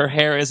reveal that her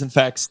hair is in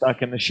fact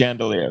stuck in the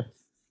chandelier.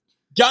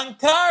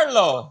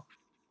 Giancarlo!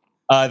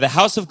 The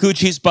House of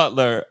Gucci's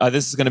butler,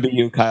 this is going to be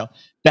you, Kyle.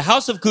 The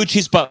House of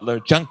Gucci's butler,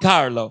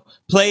 Giancarlo,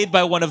 played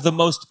by one of the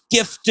most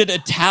gifted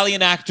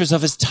Italian actors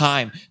of his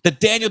time, the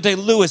Daniel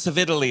Day-Lewis of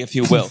Italy, if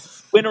you will,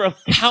 winner of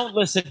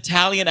countless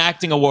Italian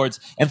acting awards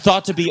and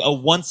thought to be a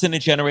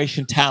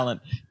once-in-a-generation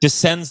talent,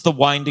 descends the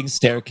winding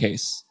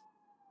staircase.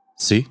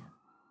 See?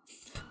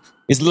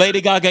 Is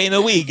Lady Gaga in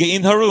a wig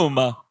in her room?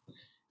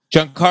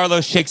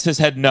 Giancarlo shakes his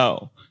head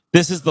no.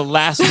 This is the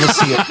last we'll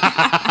see of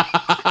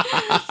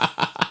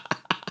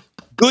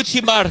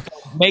Gucci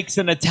Marco makes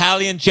an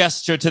Italian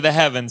gesture to the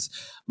heavens.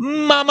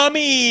 Mamma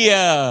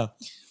mia!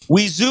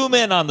 We zoom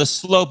in on the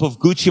slope of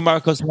Gucci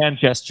Marco's hand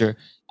gesture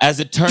as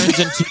it turns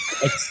into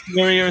an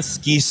exterior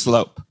ski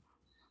slope.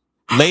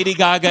 Lady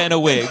Gaga in a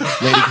wig,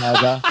 Lady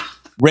Gaga,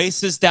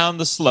 races down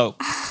the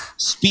slope,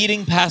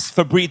 speeding past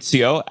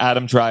Fabrizio,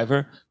 Adam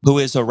Driver, who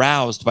is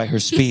aroused by her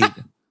speed.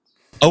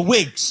 A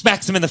wig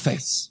smacks him in the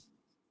face.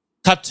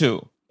 Cut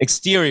to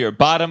exterior,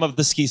 bottom of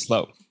the ski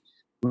slope.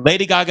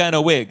 Lady Gaga in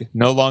a wig,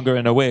 no longer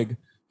in a wig,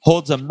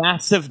 holds a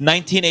massive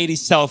 1980s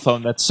cell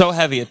phone that's so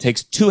heavy it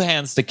takes 2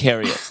 hands to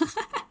carry it.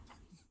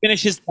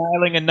 Finishes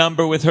dialing a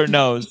number with her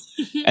nose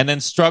and then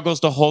struggles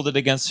to hold it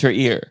against her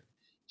ear.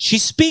 She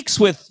speaks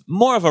with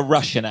more of a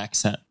Russian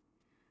accent.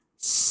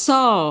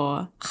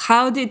 So,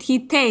 how did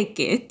he take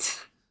it?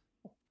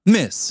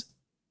 Miss.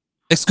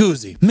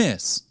 Excuse,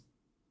 miss.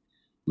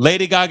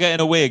 Lady Gaga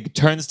in a wig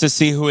turns to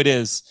see who it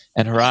is,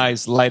 and her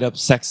eyes light up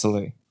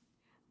sexily.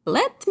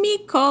 Let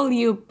me call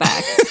you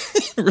back.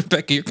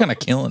 Rebecca, you're kind of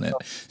killing it.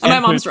 Oh, my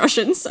mom's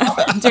Russian, so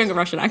I'm doing a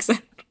Russian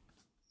accent.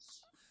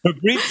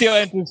 Fabrizio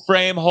enters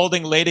frame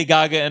holding Lady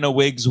Gaga in a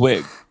wig's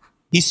wig.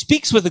 He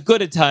speaks with a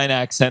good Italian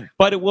accent,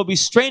 but it will be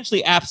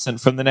strangely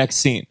absent from the next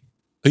scene.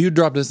 You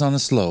dropped this on the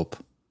slope.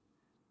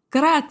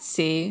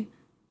 Grazie.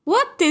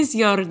 What is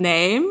your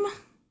name?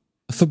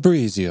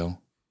 Fabrizio.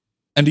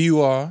 And you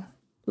are?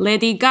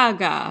 Lady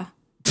Gaga.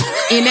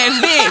 In a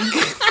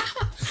wig.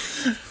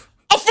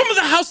 I'm from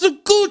the House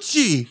of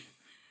Gucci.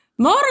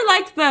 More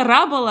like the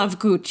rubble of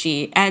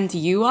Gucci. And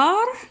you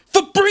are?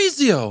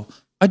 Fabrizio.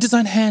 I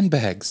design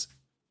handbags.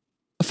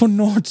 For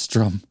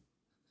Nordstrom.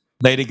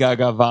 Lady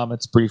Gaga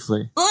vomits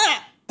briefly.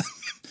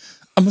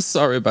 I'm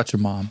sorry about your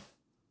mom.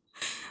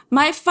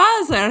 My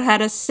father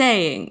had a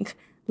saying,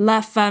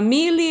 La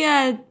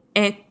familia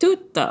è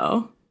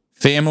tutto.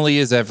 Family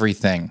is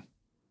everything.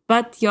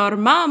 But your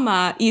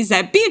mama is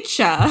a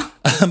bitcha.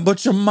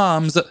 But your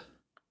mom's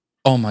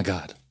Oh my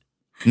God.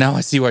 Now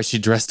I see why she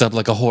dressed up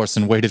like a horse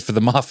and waited for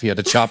the mafia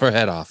to chop her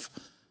head off.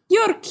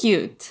 You're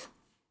cute.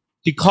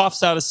 She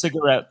coughs out a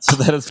cigarette so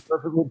that it's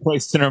perfectly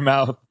placed in her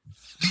mouth.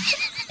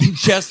 He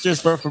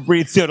gestures for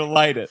Fabrizio to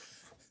light it.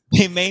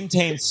 He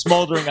maintains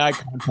smoldering eye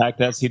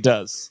contact as he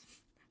does.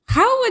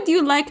 How would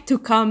you like to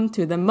come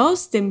to the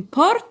most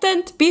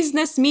important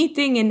business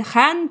meeting in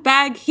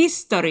handbag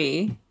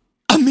history?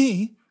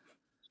 Me?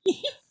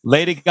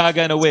 Lady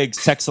Gaga in a wig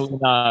sexily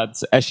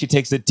nods as she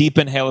takes a deep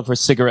inhale of her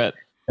cigarette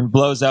and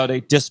blows out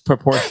a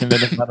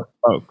disproportionate amount of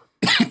smoke.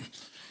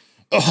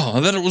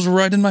 Oh, that it was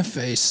right in my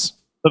face.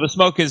 So the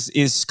smoke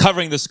is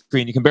covering the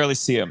screen. You can barely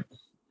see him.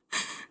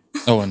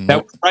 Oh, and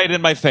That was right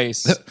in my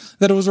face.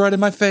 that it was right in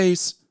my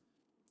face.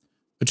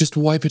 Just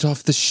wipe it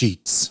off the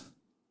sheets.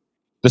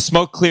 The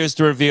smoke clears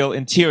to reveal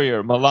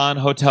interior Milan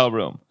hotel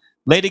room.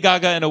 Lady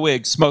Gaga in a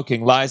wig,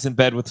 smoking, lies in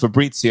bed with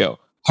Fabrizio,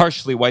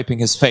 harshly wiping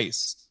his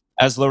face,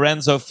 as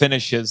Lorenzo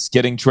finishes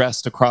getting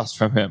dressed across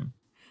from him.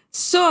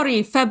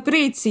 Sorry,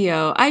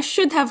 Fabrizio. I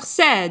should have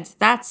said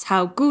that's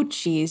how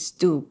Gucci's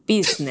do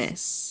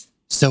business.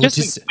 So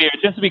Just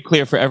to be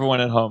clear for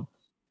everyone at home,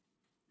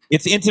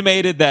 it's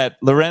intimated that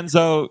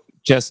Lorenzo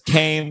just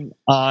came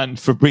on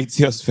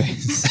Fabrizio's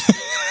face.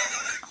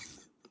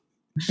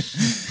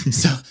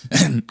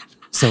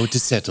 So it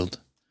is settled.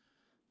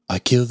 I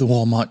kill the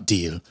Walmart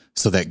deal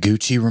so that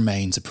Gucci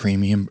remains a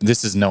premium.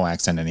 This is no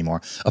accent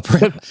anymore.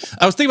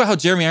 I was thinking about how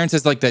Jeremy Irons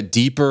has like that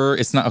deeper.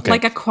 It's not okay.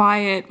 Like a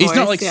quiet voice. It's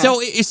not like, so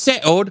it is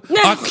settled.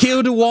 I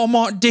killed the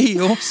Walmart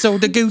deal so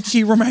the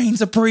Gucci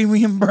remains a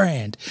premium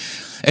brand.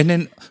 And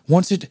then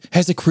once it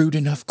has accrued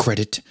enough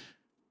credit,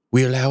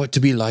 we allow it to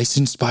be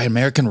licensed by an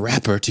American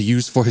rapper to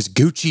use for his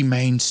Gucci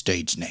Mane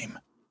stage name.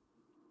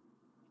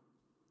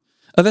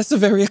 That's a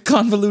very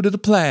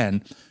convoluted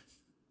plan.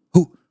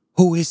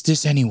 Who is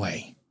this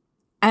anyway?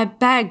 A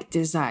bag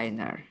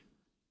designer.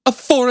 A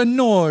foreign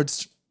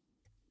Nords.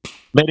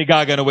 Lady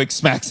Gaga in a wig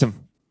smacks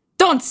him.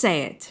 Don't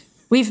say it.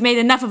 We've made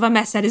enough of a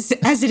mess as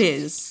it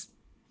is.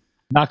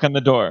 Knock on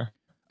the door.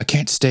 I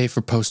can't stay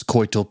for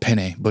post-coital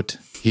penne, but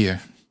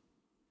here.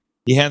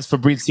 He hands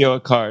Fabrizio a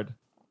card.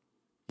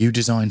 You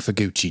design for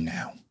Gucci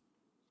now.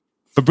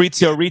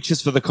 Fabrizio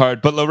reaches for the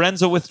card, but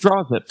Lorenzo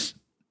withdraws it.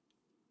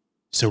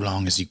 So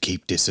long as you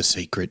keep this a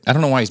secret. I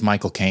don't know why he's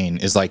Michael Caine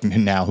is like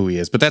now who he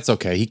is, but that's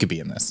okay. He could be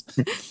in this.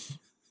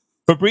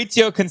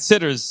 Fabrizio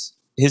considers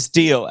his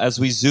deal as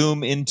we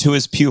zoom into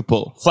his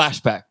pupil.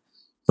 Flashback.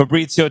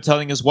 Fabrizio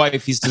telling his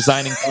wife he's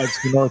designing cards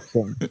for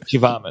Nordstrom. She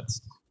vomits.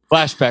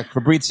 Flashback.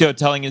 Fabrizio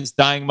telling his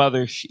dying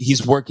mother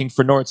he's working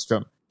for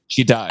Nordstrom.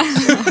 She dies.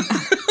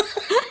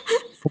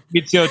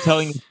 Fabrizio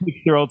telling his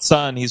 6-year-old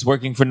son he's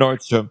working for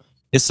Nordstrom.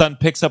 His son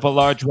picks up a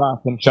large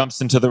rock and jumps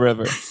into the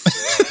river.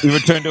 We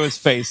return to his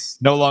face,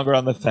 no longer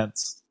on the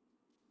fence.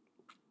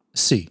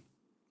 See.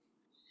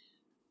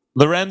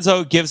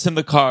 Lorenzo gives him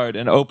the card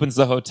and opens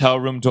the hotel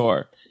room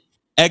door,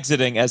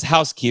 exiting as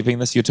housekeeping,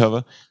 this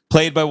Utova,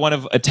 played by one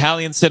of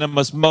Italian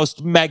cinema's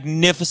most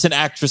magnificent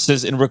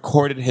actresses in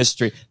recorded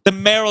history, the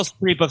Meryl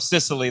Streep of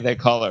Sicily, they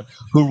call her,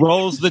 who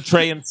rolls the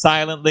tray in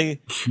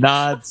silently,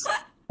 nods,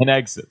 and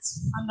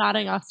exits. I'm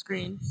nodding off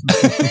screen.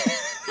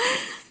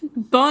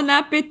 Bon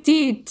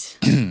appetit.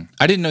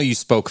 I didn't know you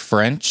spoke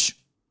French.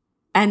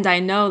 And I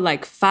know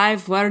like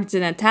 5 words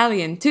in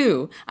Italian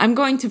too. I'm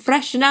going to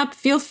freshen up.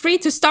 Feel free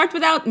to start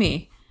without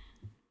me.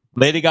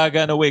 Lady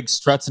Gaga in a wig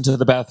struts into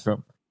the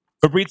bathroom.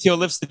 Fabrizio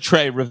lifts the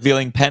tray,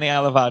 revealing penne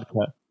alla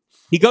vodka.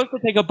 He goes to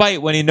take a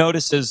bite when he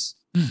notices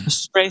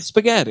stray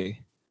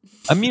spaghetti.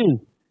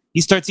 Amused,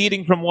 he starts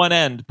eating from one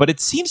end, but it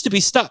seems to be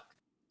stuck.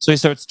 So he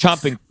starts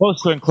chomping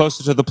closer and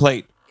closer to the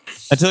plate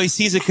until he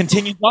sees it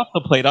continues off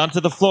the plate onto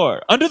the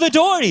floor, under the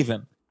door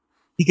even.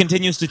 He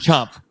continues to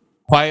chomp,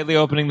 quietly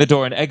opening the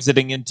door and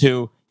exiting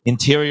into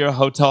interior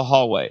hotel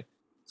hallway.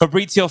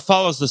 Fabrizio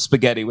follows the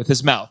spaghetti with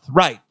his mouth,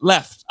 right,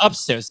 left,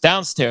 upstairs,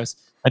 downstairs,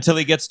 until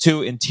he gets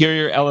to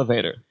interior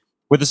elevator,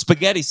 where the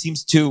spaghetti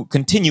seems to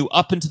continue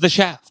up into the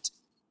shaft.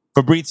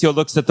 Fabrizio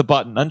looks at the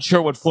button,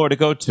 unsure what floor to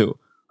go to,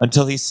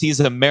 until he sees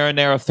a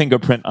marinara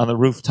fingerprint on the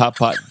rooftop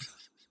button.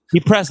 He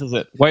presses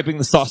it, wiping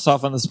the sauce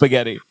off on the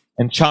spaghetti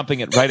and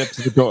chomping it right up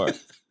to the door.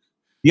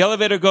 The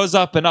elevator goes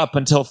up and up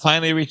until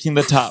finally reaching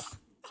the top.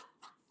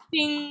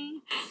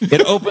 Ding.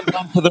 It opens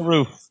onto the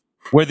roof,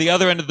 where the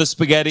other end of the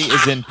spaghetti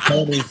is in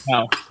Tony's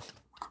house.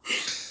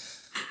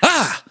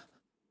 Ah!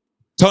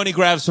 Tony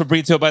grabs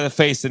Fabrizio by the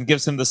face and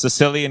gives him the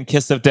Sicilian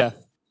kiss of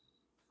death.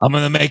 I'm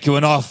going to make you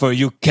an offer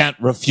you can't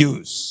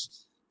refuse.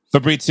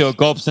 Fabrizio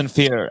gulps in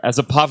fear as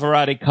a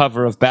Pavarotti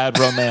cover of Bad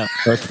Romance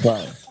starts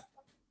playing.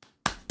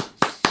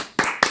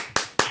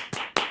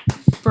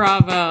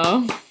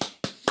 Bravo.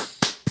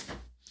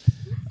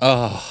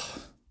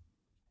 Oh.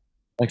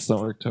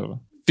 Excellent work, Tova.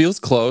 Feels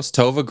close.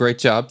 Tova, great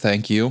job.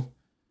 Thank you.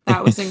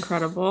 That was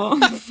incredible.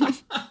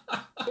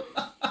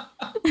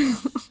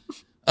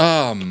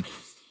 I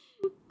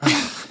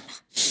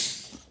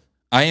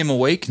am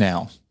awake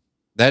now.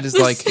 That is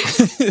like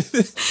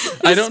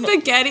I don't know.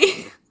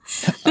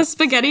 The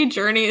spaghetti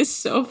journey is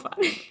so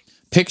funny.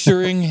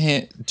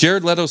 Picturing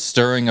Jared Leto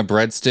stirring a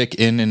breadstick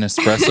in an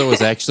espresso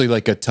is actually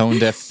like a tone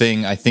deaf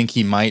thing I think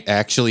he might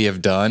actually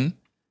have done.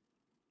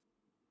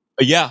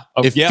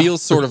 It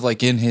feels sort of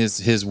like in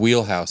his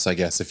wheelhouse, I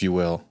guess, if you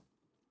will.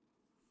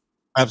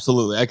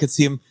 Absolutely. I could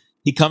see him.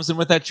 He comes in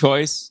with that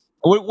choice.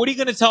 What are you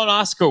going to tell an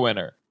Oscar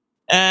winner?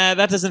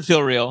 That doesn't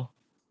feel real.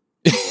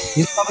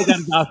 He's probably got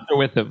his Oscar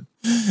with him.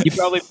 He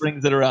probably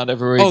brings it around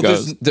everywhere he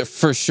goes.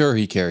 For sure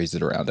he carries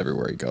it around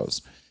everywhere he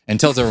goes and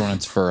tells everyone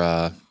it's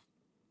for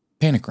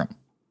Panic Room,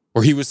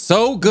 where he was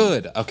so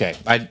good. Okay,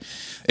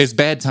 it's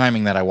bad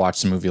timing that I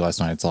watched the movie last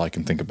night. It's all I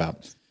can think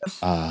about.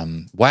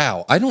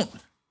 Wow,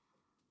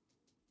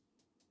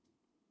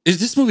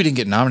 this movie didn't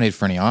get nominated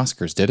for any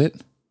Oscars, did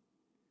it?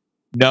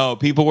 No,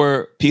 people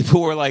were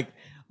like,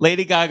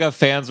 Lady Gaga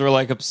fans were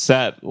like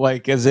upset,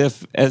 like as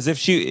if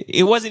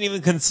it wasn't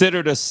even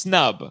considered a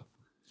snub.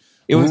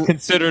 It was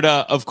considered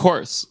of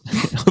course,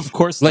 of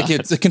course, like not.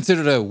 It's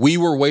considered we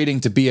were waiting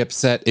to be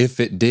upset if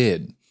it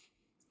did.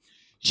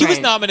 She was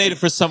nominated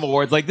for some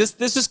awards. Like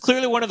this is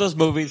clearly one of those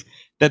movies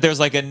that there's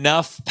like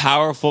enough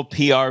powerful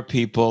PR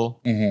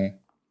people. Mm-hmm.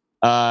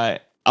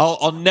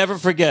 I'll never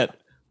forget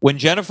when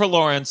Jennifer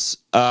Lawrence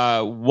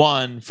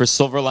won for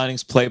Silver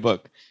Linings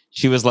Playbook.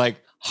 She was like,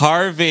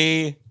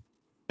 Harvey,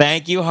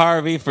 thank you,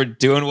 Harvey, for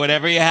doing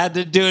whatever you had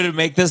to do to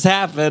make this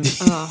happen.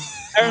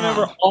 I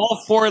remember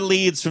all 4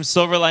 leads from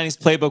Silver Linings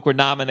Playbook were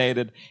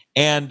nominated,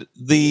 and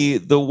the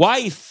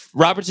wife,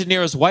 Robert De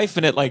Niro's wife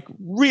in it, like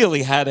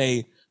really had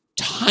a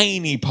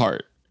tiny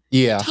part.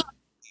 Yeah.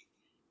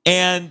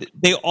 And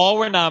they all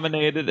were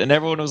nominated, and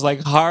everyone was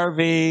like,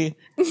 Harvey,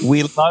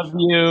 we love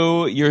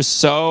you.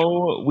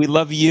 We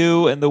love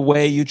you and the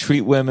way you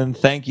treat women.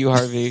 Thank you,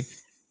 Harvey.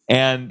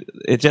 And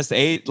it just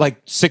ate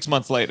like 6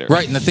 months later.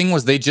 Right. And the thing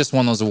was, they just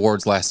won those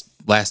awards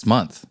last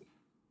month.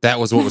 That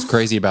was what was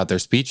crazy about their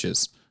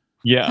speeches.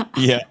 Yeah.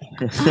 Yes,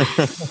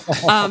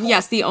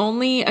 the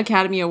only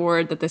Academy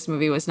Award that this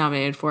movie was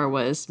nominated for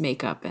was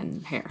makeup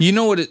and hair. You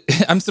know what?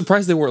 I'm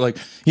surprised they were like,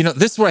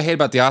 this is what I hate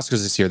about the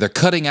Oscars this year. They're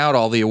cutting out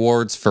all the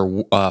awards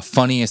for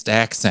funniest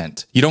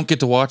accent. You don't get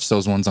to watch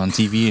those ones on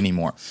TV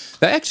anymore.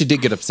 I actually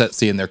did get upset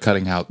seeing they're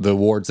cutting out the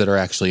awards that are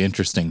actually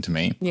interesting to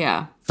me.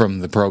 Yeah. From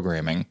the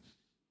programming.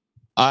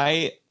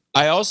 I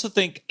also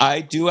think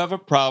I do have a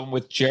problem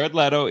with Jared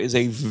Leto is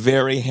a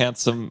very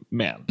handsome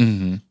man.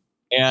 Mm-hmm.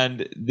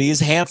 And these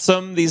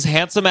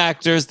handsome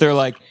actors, they're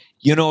like,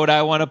 you know what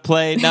I want to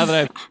play? Now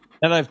that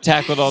I've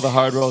tackled all the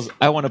hard roles,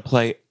 I want to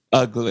play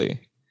ugly.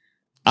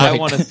 Right. I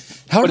want to.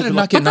 How did it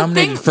not get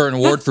nominated for an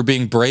award for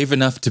being brave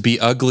enough to be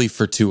ugly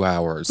for 2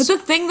 hours? But the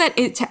thing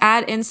to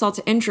add insult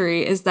to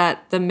injury is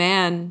that the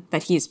man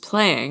that he's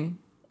playing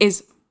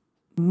is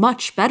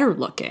much better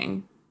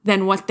looking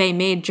than what they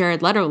made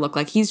Jared Leto look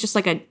like. He's just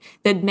like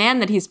the man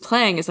that he's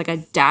playing is like a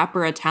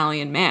dapper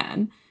Italian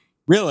man.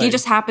 Really? He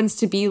just happens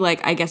to be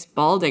like, I guess,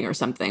 balding or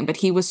something, but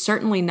he was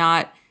certainly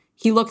not,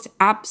 he looked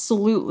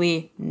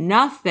absolutely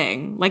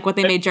nothing like what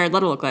they made Jared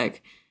Leto look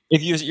like.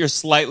 If you're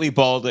slightly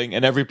balding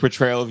and every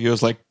portrayal of you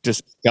is like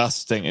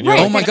disgusting. And you're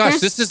right. like, oh my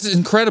gosh, this is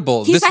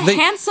incredible. He's a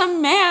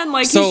handsome man.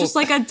 Like, he's just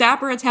like a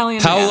dapper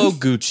Italian Paolo man.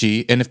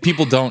 Gucci, and if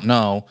people don't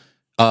know,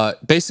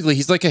 basically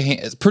he's like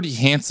a pretty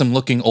handsome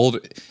looking older...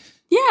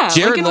 Yeah,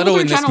 Jared like Leto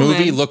in this gentleman.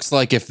 movie looks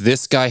like if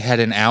this guy had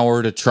an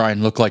hour to try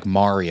and look like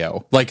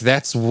Mario. Like,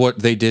 that's what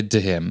they did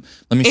to him.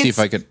 Let me see if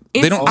I could...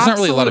 There's not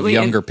really a lot of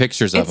younger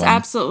pictures of him. It's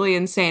absolutely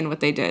insane what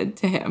they did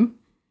to him.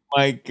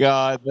 My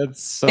God,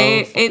 that's so...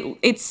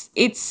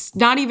 It's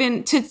not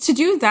even... To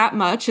do that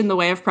much in the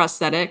way of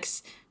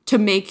prosthetics to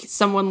make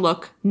someone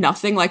look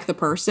nothing like the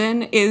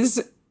person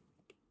is...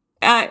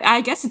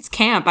 I guess it's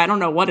camp. I don't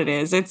know what it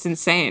is. It's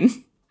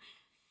insane.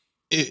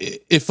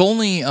 If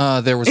only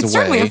there was it's a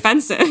way. Certainly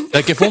offensive.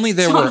 Like if only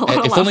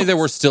there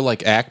were still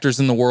like actors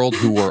in the world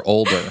who were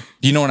older.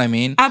 Do you know what I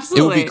mean?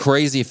 Absolutely. It would be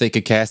crazy if they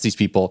could cast these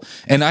people.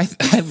 And I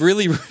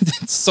really,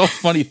 it's so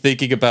funny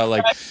thinking about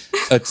like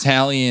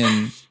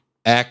Italian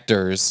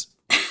actors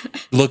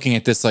looking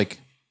at this like,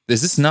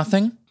 is this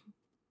nothing?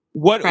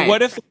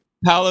 What if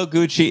Paolo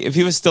Gucci, if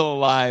he was still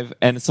alive,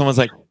 and someone's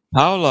like,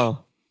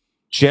 Paolo,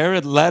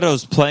 Jared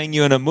Leto's playing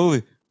you in a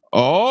movie.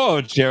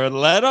 Oh, Jared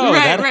Leto.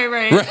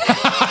 Right.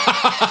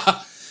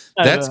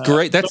 That's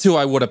great. That's who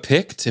I would have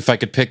picked if I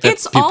could pick that.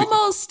 It's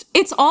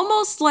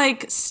almost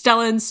like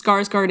Stellan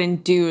Skarsgård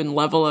and Dune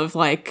level of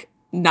like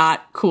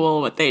not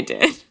cool what they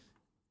did.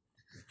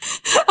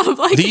 Of,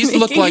 like, these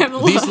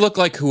look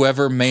like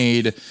whoever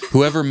made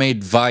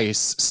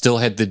Vice still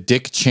had the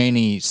Dick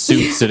Cheney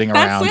suit sitting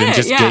around and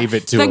just gave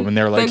it to him, and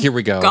they're like, "Here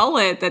we go."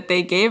 Gullet that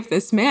they gave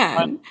this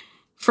man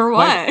for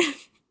what?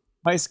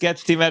 My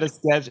sketch team had a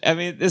sketch. I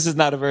mean, this is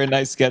not a very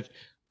nice sketch,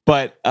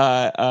 but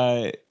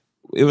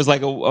it was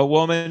like a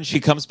woman. She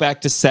comes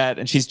back to set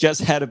and she's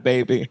just had a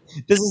baby.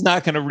 This is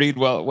not going to read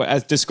well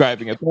as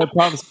describing it, but I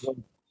promise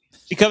you.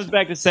 She comes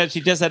back to set. She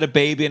just had a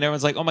baby, and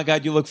everyone's like, "Oh my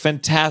God, you look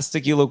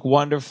fantastic! You look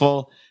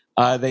wonderful."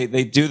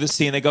 They do the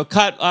scene. They go,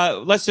 "Cut!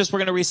 We're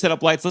going to reset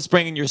up lights. Let's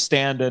bring in your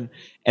stand-in."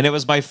 And it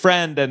was my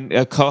friend and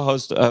a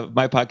co-host of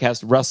my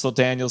podcast, Russell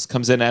Daniels,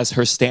 comes in as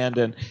her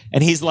stand-in,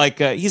 and he's like,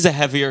 he's a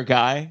heavier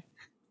guy,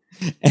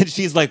 and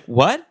she's like,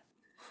 "What?"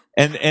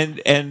 And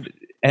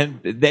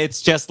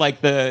it's just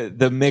like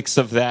the mix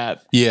of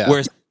that,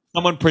 where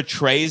someone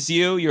portrays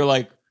you, you're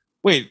like,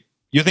 "Wait,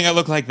 you think I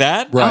look like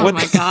that?" Right. Oh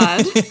my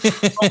God.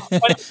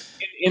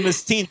 In the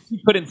scene,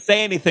 she couldn't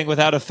say anything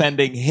without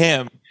offending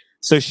him.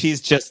 So she's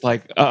just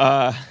like,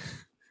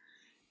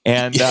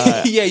 And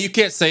yeah, you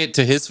can't say it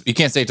to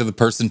the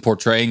person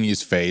portraying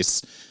his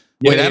face.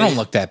 Wait, I don't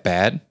look that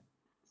bad.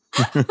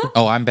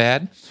 Oh, I'm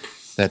bad.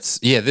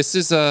 This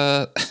is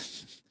I'm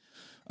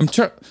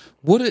trying.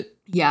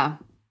 Yeah.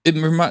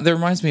 That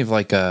reminds me of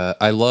like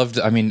I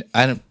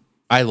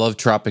love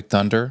Tropic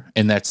Thunder,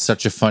 and that's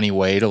such a funny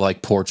way to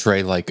like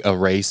portray like a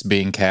race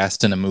being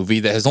cast in a movie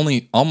that has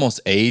only almost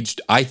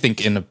aged, I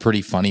think, in a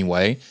pretty funny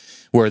way,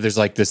 where there's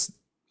like this,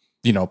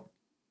 I don't know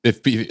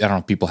if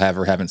people have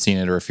or haven't seen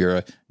it, or if you're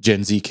a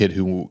Gen Z kid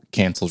who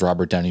cancels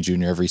Robert Downey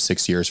Jr. every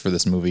 6 years for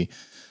this movie.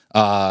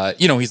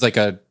 He's like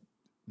a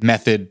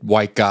method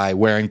white guy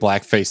wearing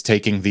blackface,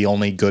 taking the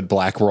only good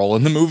black role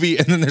in the movie,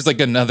 and then there's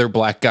like another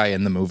black guy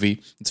in the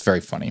movie. It's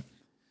very funny.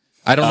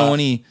 I don't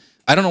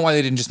know why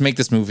they didn't just make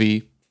this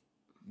movie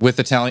with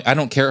Italian. I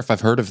don't care if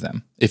I've heard of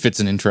them, if it's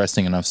an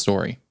interesting enough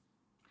story.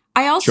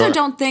 I also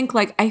don't think,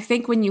 I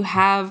think when you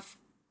have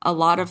a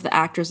lot of the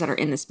actors that are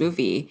in this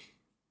movie,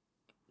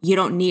 you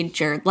don't need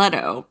Jared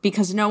Leto,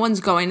 because no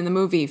one's going to the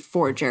movie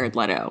for Jared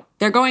Leto.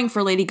 They're going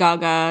for Lady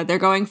Gaga. They're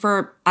going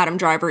for Adam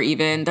Driver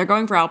even. They're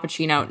going for Al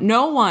Pacino.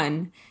 No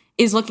one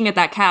is looking at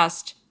that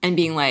cast and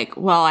being like,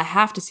 well, I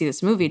have to see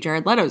this movie.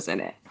 Jared Leto's in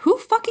it. Who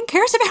fucking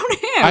cares about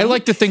him? I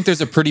like to think there's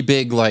a pretty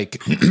big,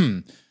 like,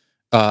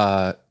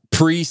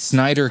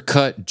 pre-Snyder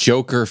Cut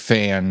Joker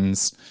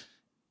fans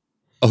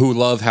who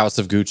love House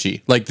of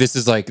Gucci. Like, this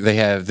is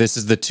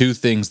the two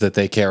things that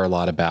they care a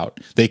lot about.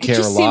 They care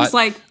a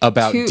lot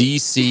about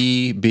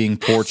DC being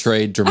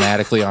portrayed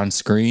dramatically on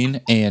screen,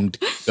 and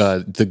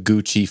the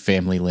Gucci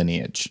family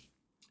lineage.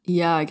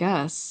 Yeah, I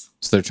guess.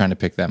 So they're trying to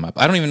pick them up.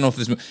 I don't even know if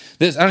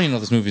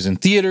this movie's in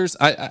theaters.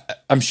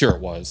 I'm sure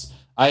it was.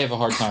 I have a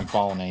hard time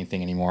following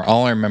anything anymore.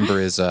 All I remember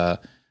is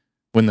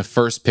when the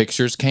first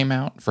pictures came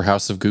out for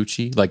House of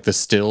Gucci, like the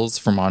stills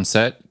from on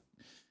set,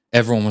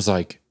 everyone was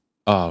like,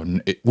 oh,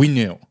 we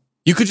knew.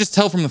 You could just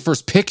tell from the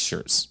first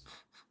pictures.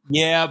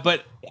 Yeah,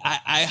 but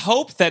I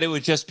hope that it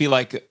would just be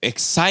like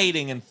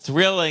exciting and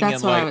thrilling.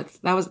 That's and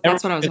what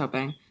I was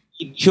hoping.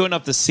 Chewing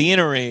up the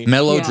scenery.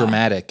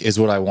 Melodramatic is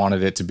what I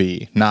wanted it to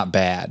be, not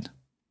bad.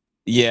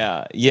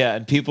 Yeah.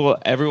 And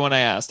everyone I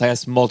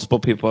asked multiple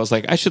people. I was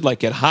like, I should like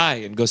get high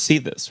and go see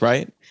this,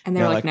 right? And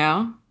they're like,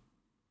 no.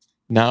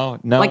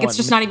 Like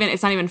it's not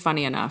even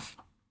funny enough.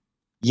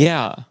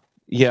 Yeah.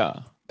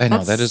 I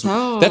know that's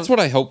what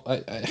I hope.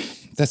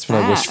 That's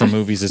what I wish for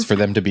movies, is for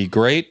them to be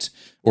great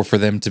or for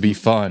them to be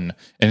fun.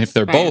 And if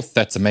they're both,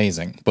 that's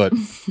amazing. But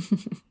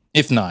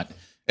if not,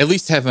 at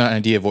least have an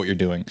idea of what you're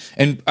doing.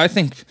 And I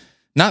think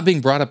not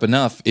being brought up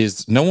enough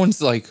is no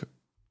one's like,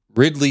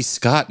 Ridley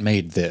Scott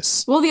made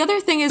this. Well, the other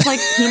thing is, like,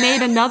 he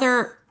made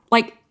another,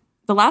 like,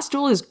 The Last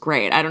Duel is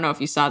great. I don't know if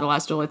you saw The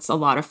Last Duel. It's a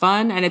lot of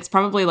fun. And it's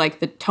probably like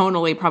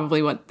tonally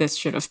probably what this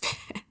should have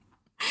been.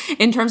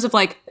 In terms of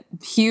like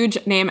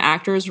huge name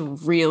actors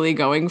really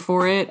going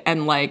for it,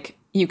 and like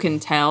you can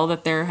tell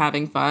that they're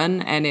having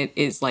fun, and it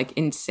is like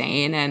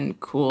insane and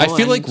cool. I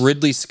feel like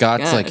Ridley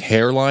Scott's like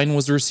hairline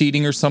was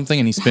receding or something,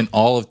 and he spent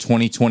all of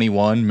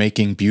 2021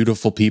 making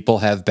beautiful people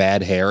have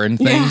bad hair and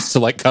things to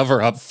like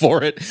cover up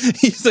for it.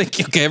 He's like,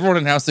 okay, everyone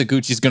in House of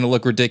Gucci is going to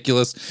look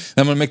ridiculous.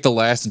 I'm going to make The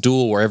Last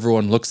Duel where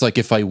everyone looks like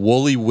if I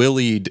woolly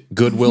willied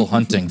Good Will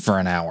Hunting for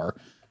an hour.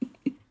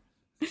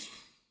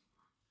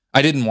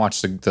 I didn't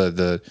watch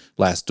the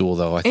Last Duel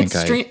though.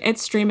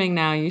 It's streaming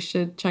now. You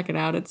should check it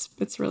out.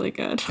 It's really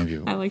good.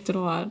 I liked it a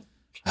lot.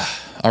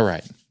 All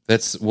right.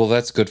 That's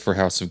good for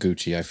House of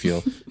Gucci, I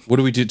feel. What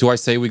do we do? Do I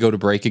say we go to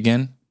break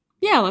again?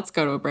 Yeah, let's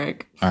go to a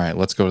break. All right,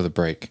 let's go to the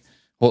break.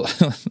 Well,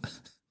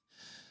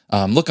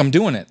 look, I'm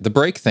doing it. The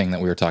break thing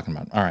that we were talking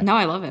about. All right. No,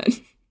 I love it.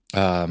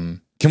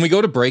 Can we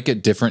go to break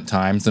at different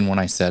times than when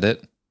I said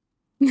it?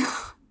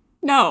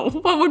 No,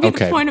 what would be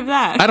the point of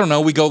that? I don't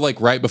know. We go like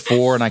right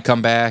before and I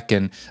come back,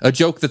 and a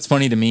joke that's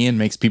funny to me and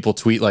makes people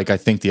tweet like, I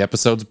think the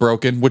episode's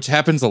broken, which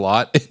happens a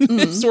lot.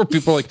 It's where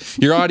people are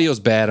like, your audio's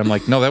bad. I'm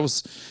like, no, that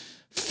was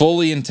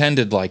fully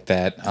intended like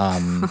that.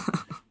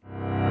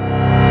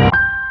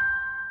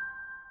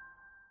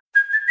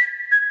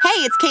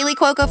 Hey, it's Kaylee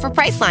Cuoco for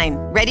Priceline.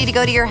 Ready to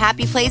go to your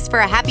happy place for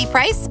a happy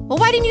price? Well,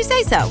 why didn't you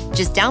say so?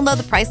 Just download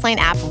the Priceline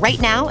app right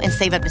now and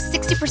save up to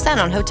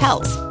 60% on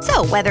hotels.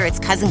 So whether it's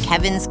Cousin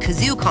Kevin's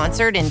Kazoo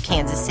Concert in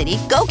Kansas City,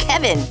 go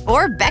Kevin,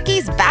 or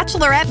Becky's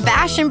Bachelorette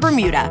Bash in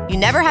Bermuda, you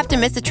never have to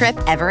miss a trip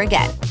ever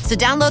again. So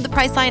download the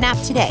Priceline app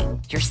today.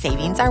 Your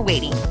savings are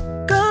waiting.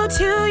 Go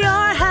to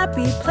your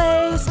happy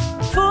place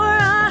for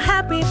a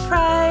happy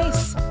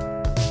price.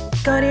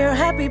 Go to your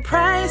happy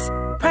price,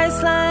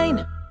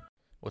 Priceline.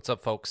 What's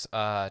up, folks?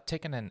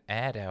 Taking an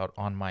ad out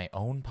on my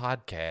own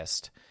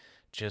podcast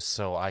just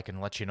so I can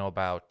let you know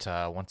about,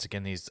 once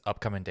again, these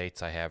upcoming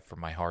dates I have for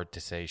my Hard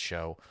to Say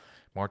show.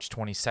 March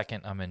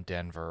 22nd, I'm in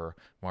Denver.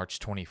 March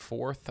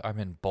 24th, I'm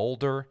in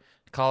Boulder,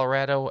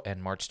 Colorado.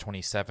 And March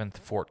 27th,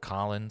 Fort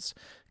Collins,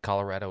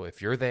 Colorado.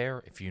 If you're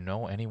there, if you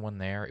know anyone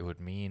there, it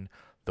would mean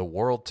the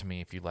world to me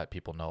if you let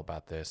people know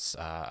about this.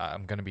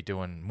 I'm going to be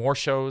doing more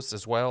shows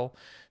as well.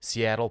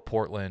 Seattle,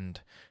 Portland,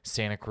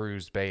 Santa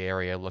Cruz, Bay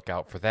Area. Look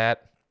out for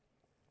that.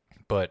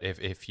 But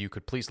if you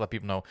could please let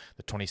people know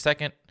the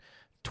 22nd,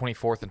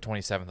 24th and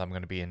 27th, I'm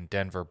going to be in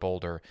Denver,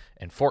 Boulder,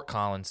 and Fort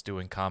Collins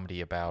doing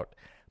comedy about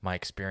my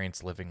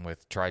experience living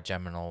with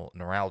trigeminal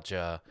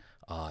neuralgia,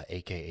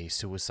 aka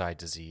suicide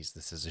disease.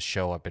 This is a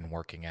show I've been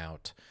working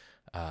out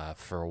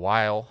for a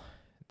while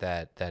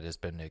that has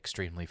been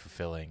extremely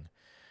fulfilling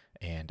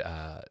and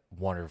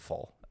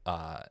wonderful,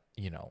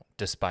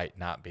 despite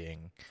not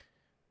being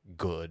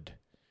good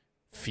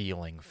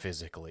feeling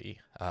physically.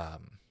 I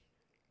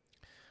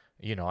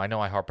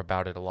know I harp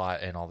about it a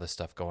lot and all this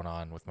stuff going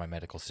on with my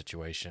medical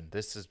situation.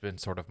 This has been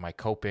sort of my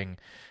coping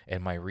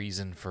and my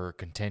reason for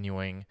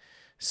continuing.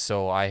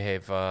 So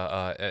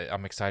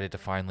I'm excited to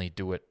finally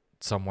do it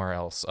somewhere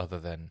else other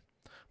than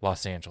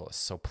Los Angeles.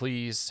 So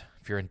please,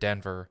 if you're in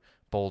Denver,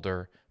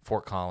 Boulder,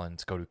 Fort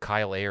Collins, go to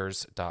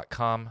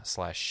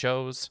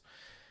kyleayers.com/shows,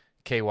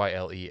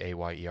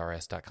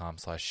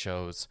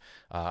 KYLEAYERS.com/shows.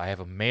 I have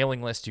a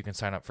mailing list you can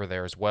sign up for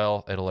there as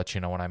well. It'll let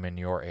you know when I'm in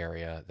your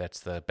area.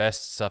 That's the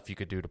best stuff you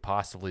could do to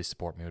possibly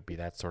support me, would be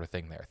that sort of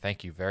thing there.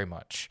 Thank you very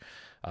much.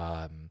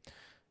 I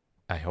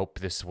hope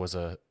I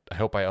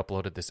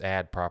uploaded this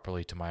ad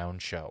properly to my own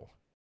show.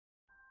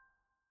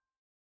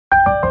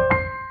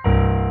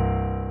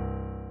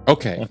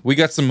 Okay, we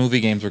got some movie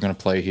games we're going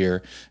to play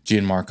here,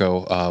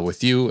 Gianmarco,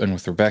 with you and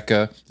with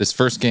Rebecca. This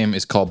first game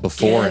is called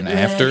Before and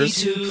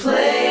Afters. To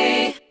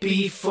play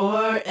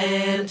Before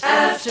and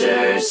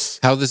Afters.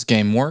 How this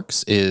game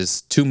works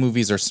is 2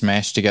 movies are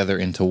smashed together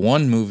into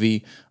one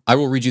movie. I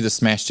will read you the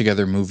smashed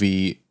together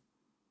movie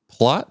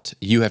plot.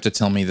 You have to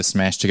tell me the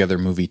smashed together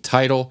movie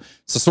title.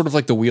 So sort of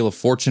like the Wheel of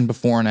Fortune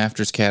Before and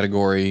Afters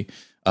category.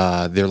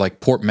 They're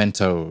like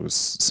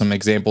portmanteaus. Some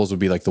examples would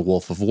be like The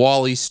Wolf of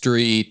Wall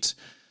Street,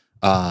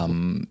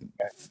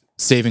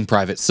 Saving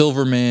Private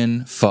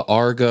Silverman,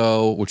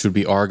 Fargo, which would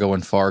be Argo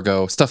and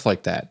Fargo, stuff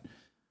like that.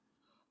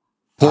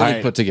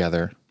 Poorly put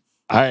together.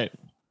 All right.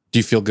 Do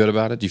you feel good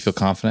about it? Do you feel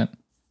confident?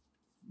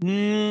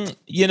 I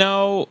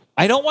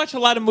don't watch a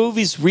lot of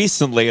movies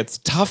recently. It's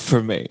tough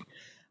for me.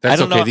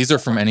 That's okay. These are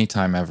from any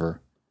time ever.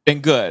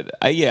 And good.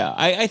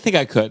 I think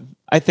I could.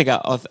 I think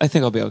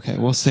I'll be okay.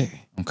 We'll see.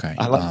 Okay.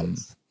 I like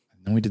this.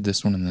 Then we did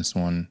this one and this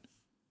one.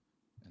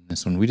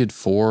 This one we did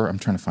 4. I'm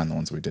trying to find the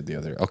ones we did the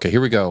other. Okay,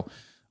 here we go.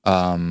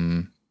 I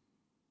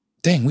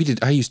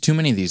used too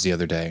many of these the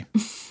other day.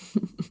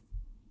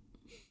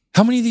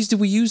 How many of these did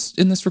we use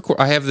in this record?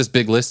 I have this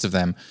big list of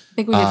them. I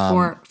think we did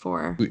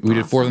four. We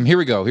did 4 of them. Here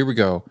we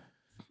go.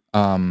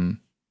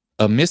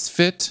 A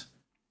misfit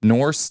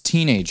Norse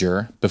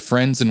teenager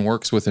befriends and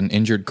works with an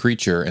injured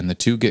creature, and the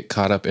two get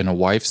caught up in a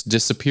wife's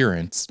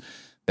disappearance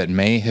that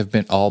may have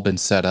all been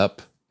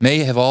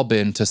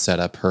to set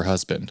up her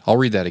husband. I'll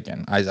read that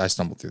again. I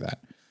stumbled through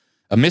that.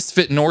 A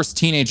misfit Norse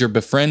teenager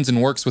befriends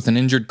and works with an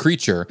injured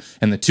creature,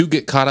 and the two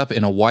get caught up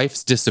in a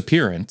wife's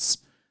disappearance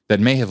that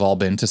may have all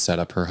been to set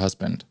up her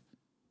husband.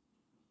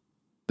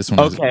 This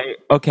one.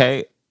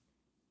 Okay.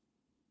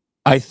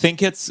 I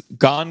think it's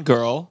Gone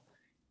Girl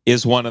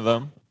is one of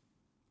them.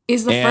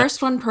 Is the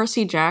first one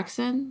Percy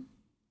Jackson?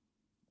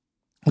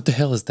 What the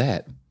hell is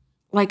that?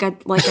 Like a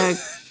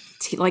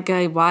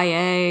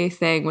YA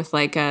thing with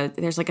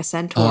there's like a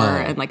centaur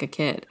and like a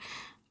kid.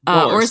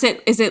 Or is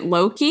it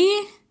Loki?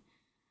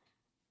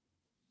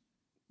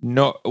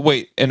 No,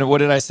 wait. And what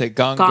did I say?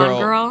 Gone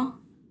Girl?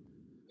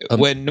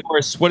 When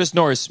Norse, what does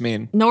Norse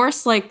mean?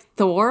 Norse like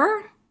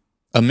Thor?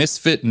 A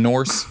misfit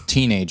Norse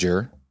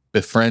teenager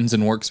befriends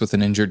and works with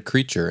an injured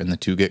creature, and the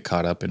two get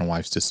caught up in a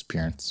wife's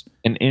disappearance.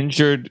 An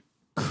injured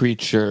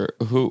creature?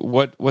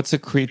 What's a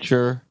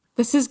creature?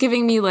 This is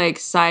giving me like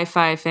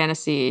sci-fi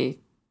fantasy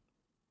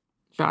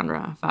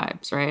genre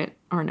vibes, right?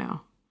 Or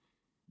no?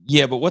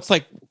 Yeah, but what's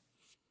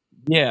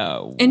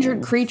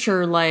injured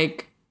creature,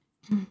 like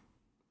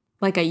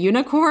a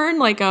unicorn,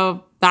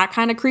 that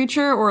kind of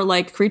creature, or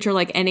like creature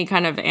like any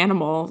kind of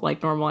animal,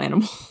 like normal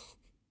animal?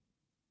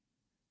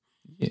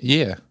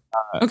 Yeah.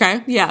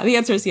 Okay. Yeah. The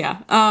answer is yeah.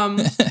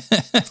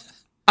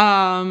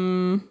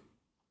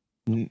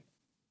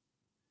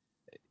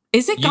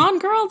 Is it Gone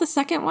Girl, the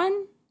second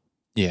one?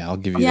 Yeah, I'll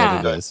give you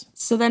that. It is.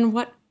 So then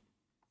what?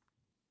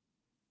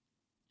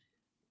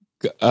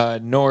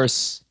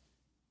 Norse.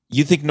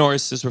 You think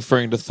Norse is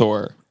referring to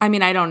Thor? I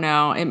mean, I don't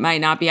know. It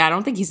might not be. I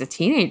don't think he's a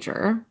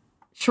teenager.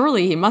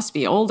 Surely he must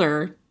be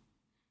older.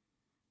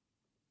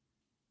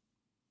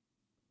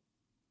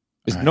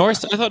 Is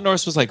Norse? I thought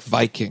Norse was like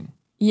Viking.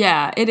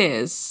 Yeah, it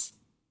is.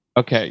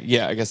 Okay,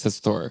 yeah, I guess that's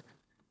Thor.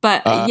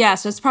 But so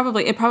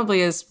it probably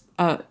is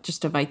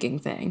just a Viking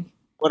thing.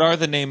 What are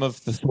the name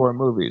of the Thor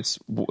movies?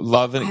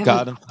 Love and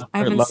God and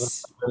Thunder.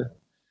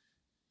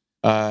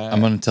 I'm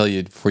going to tell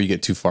you before you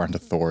get too far into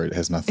Thor, it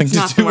has nothing to do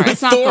with Thor.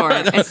 It's not Thor.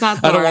 It's not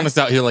Thor. I don't want us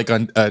out here like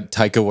on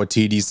Taika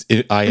Waititi's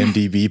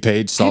IMDb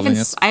page solving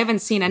this. I haven't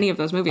seen any of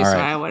those movies. All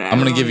right. So I'm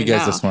going to give you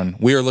guys this one.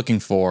 We are looking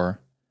for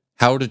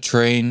How to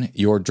Train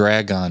Your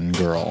Dragon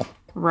Girl.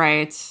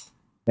 Right.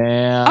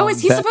 Damn,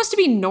 is he supposed to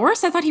be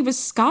Norse? I thought he was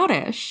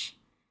Scottish.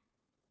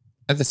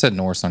 I said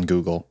Norse on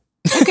Google.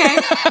 Okay.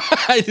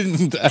 I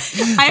didn't.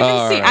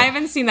 I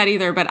haven't seen that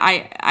either, but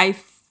I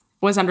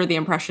was under the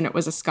impression it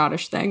was a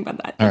Scottish thing, but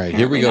that. All right,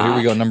 here we go. not. Here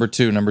we go. Number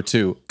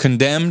two.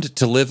 Condemned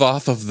to live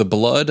off of the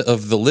blood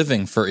of the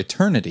living for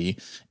eternity,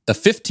 a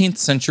 15th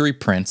century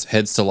prince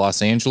heads to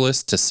Los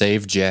Angeles to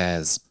save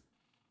jazz.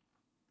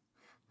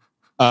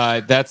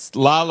 That's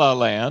La La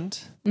Land.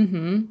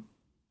 Mm-hmm.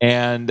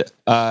 And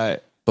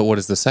but what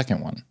is the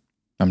second one?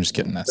 I'm just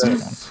kidding. That's the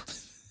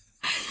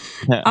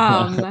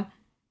one.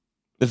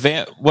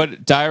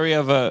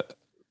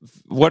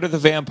 What are the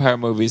vampire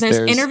movies? There's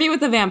Interview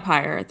with the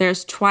Vampire.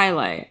 There's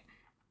Twilight,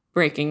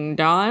 Breaking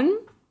Dawn,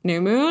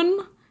 New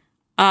Moon.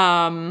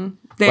 Wow,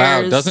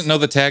 doesn't know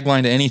the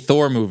tagline to any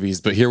Thor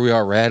movies, but here we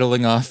are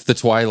rattling off the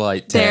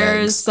Twilight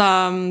tags.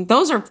 There's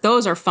those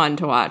are fun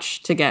to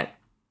watch, to get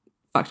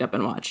fucked up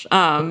and watch.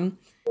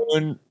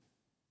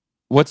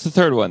 What's the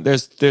third one?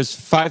 There's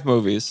 5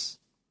 movies.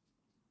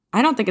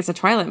 I don't think it's a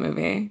Twilight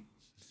movie.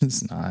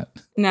 It's not.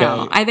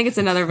 No, I think it's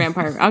another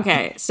vampire.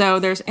 Okay, so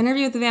there's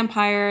Interview with the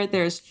Vampire.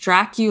 There's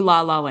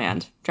Dracula La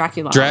Land.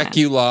 Dracula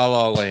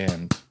La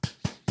Land.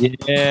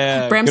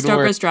 Yeah. Bram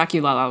Stoker's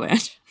Dracula La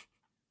Land.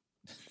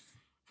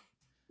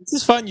 This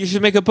is fun. You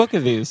should make a book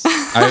of these.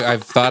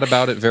 I've thought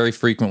about it very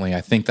frequently.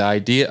 I think the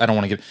idea, I don't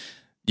want to get...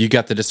 You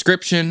got the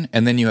description,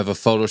 and then you have a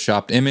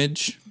photoshopped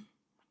image,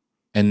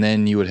 and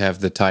then you would have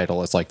the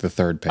title as like the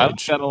third page. I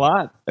like that a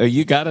lot. Oh,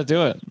 you got to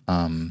do it.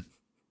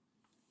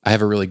 I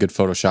have a really good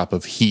Photoshop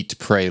of Heat,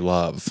 Pray,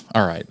 Love.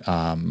 All right.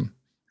 I'm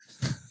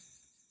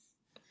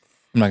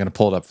not going to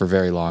pull it up for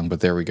very long, but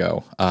there we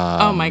go.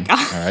 Oh my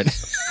God. All right.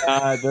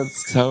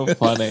 That's so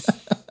funny.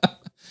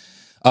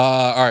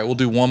 All right, we'll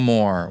do one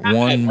more.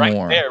 One right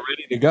more. There,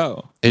 ready to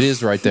go. It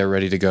is right there,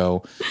 ready to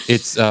go.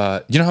 It's you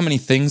know how many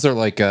things are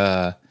like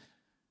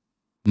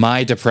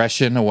my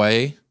depression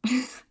away?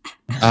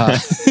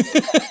 That's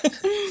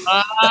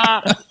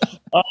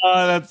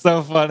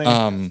so funny.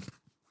 All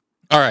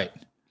right.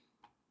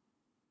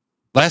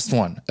 Last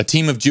one. A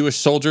team of Jewish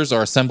soldiers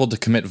are assembled to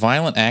commit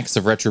violent acts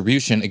of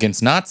retribution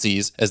against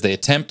Nazis as they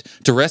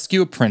attempt to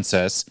rescue a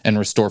princess and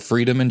restore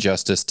freedom and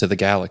justice to the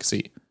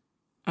galaxy.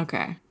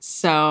 Okay,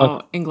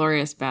 so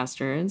Inglourious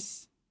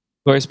Bastards.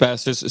 Inglourious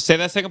Bastards. Say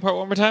that second part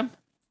one more time.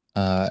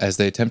 As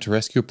they attempt to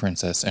rescue a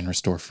princess and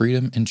restore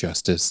freedom and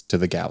justice to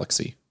the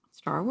galaxy.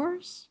 Star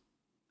Wars?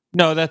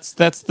 No, that's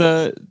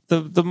the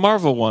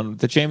Marvel one,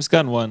 the James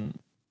Gunn one.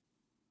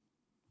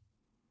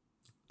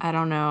 I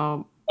don't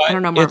know. I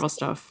don't know Marvel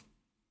stuff.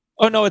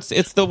 Oh no,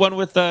 it's the one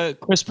with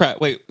Chris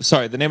Pratt. Wait,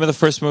 sorry. The name of the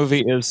first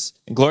movie is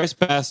Inglourious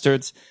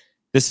Bastards.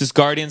 This is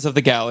Guardians of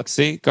the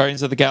Galaxy.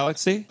 Guardians of the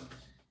Galaxy.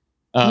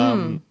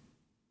 Or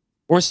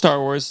Star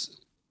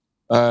Wars.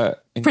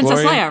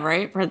 Princess Leia,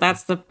 right?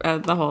 That's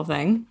the whole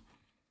thing.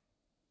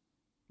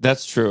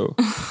 That's true.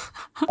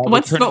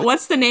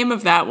 What's the name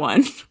of that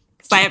one?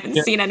 Because I haven't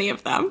seen any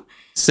of them.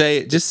 Say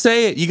it. Just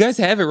say it. You guys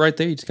have it right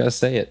there. You just gotta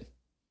say it.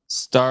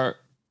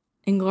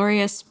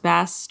 Inglourious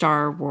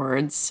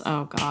Bastards.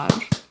 Oh God.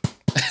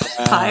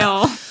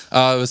 Kyle.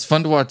 It was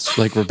fun to watch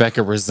like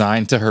Rebecca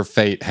resign to her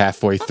fate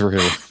halfway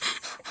through.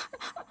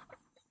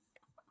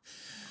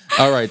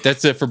 All right,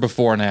 that's it for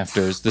before and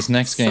afters. This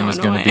next game is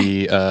going to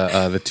be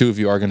the two of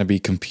you are going to be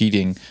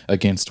competing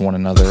against one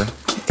another.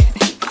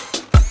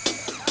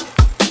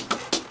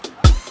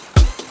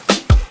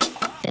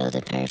 Build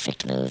a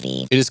perfect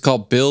movie. It is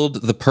called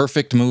Build the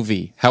Perfect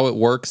Movie. How it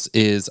works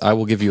is I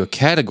will give you a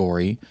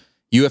category.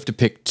 You have to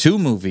pick 2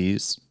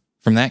 movies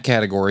from that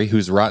category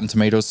whose Rotten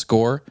Tomatoes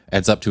score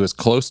adds up to as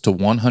close to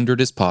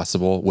 100 as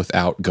possible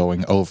without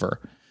going over.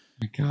 Oh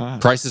my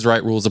God. Price is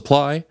Right rules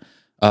apply.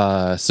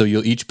 So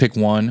you'll each pick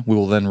one. We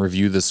will then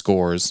review the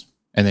scores,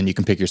 and then you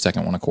can pick your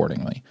second one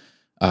accordingly.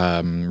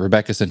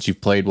 Rebecca, since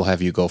you've played, we'll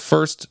have you go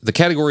first. The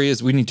category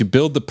is we need to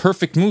build the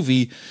perfect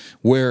movie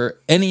where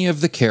any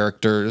of the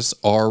characters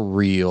are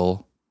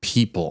real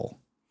people,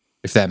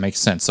 if that makes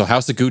sense. So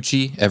House of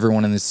Gucci,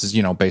 everyone in this is,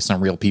 based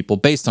on real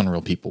people,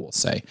 we'll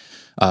say.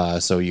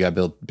 So you got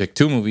to pick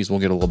 2 movies. We'll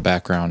get a little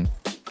background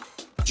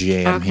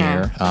jam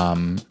here.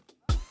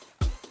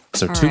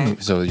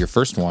 So your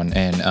first one,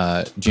 and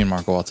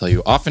Gianmarco, I'll tell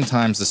you,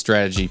 oftentimes the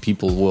strategy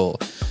people will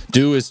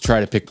do is try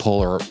to pick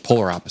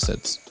polar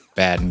opposites,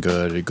 bad and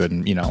good, or good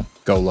and,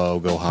 go low,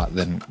 go hot.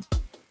 Then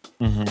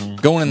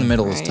going in the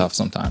middle is tough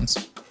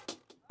sometimes.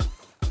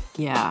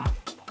 Yeah.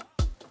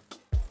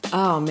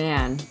 Oh,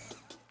 man.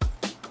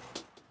 I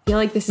feel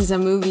like this is a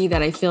movie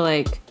that I feel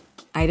like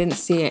I didn't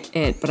see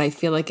it, but I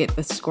feel like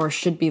the score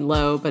should be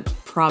low, but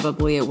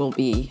probably it will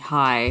be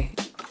high.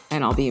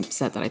 And I'll be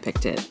upset that I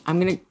picked it. I'm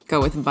going to go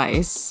with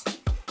Vice.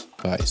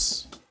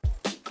 Vice.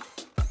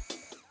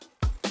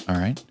 All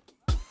right.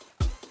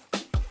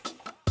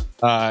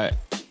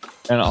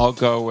 And I'll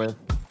go with...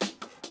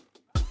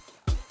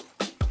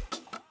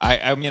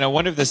 I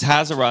wonder if this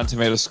has a Rotten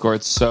Tomatoes score.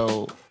 It's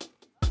so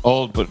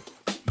old, but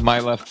My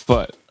Left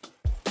Foot.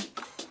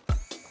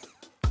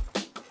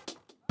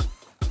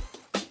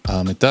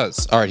 It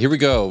does. All right, here we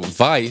go.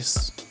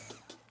 Vice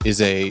is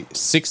a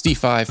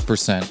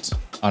 65%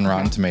 on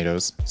Rotten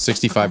Tomatoes,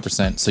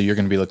 65%. So you're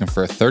going to be looking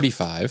for a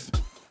 35.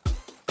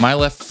 My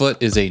Left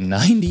Foot is a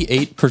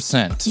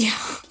 98%. Yeah.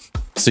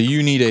 So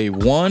you need a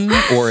 1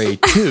 or a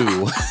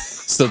 2.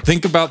 So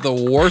think about the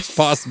worst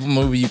possible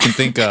movie you can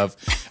think of,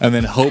 and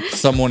then hope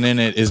someone in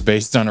it is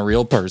based on a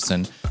real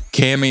person.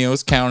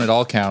 Cameos count, it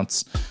all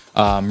counts.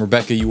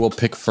 Rebecca, you will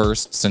pick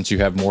first since you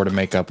have more to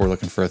make up. We're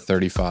looking for a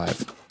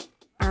 35.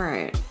 All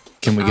right.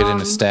 Can we get an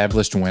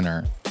established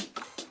winner?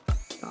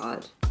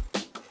 God.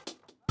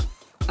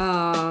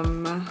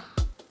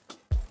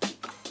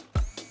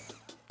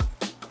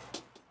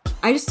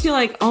 I just feel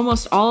like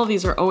almost all of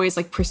these are always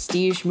like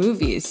prestige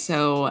movies.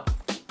 So,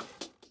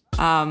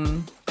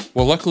 Well,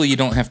 luckily you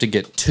don't have to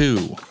get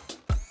 2.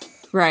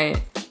 Right.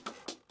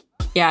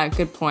 Yeah,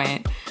 good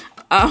point.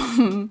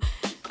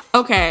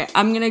 Okay,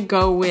 I'm gonna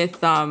go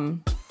with Oh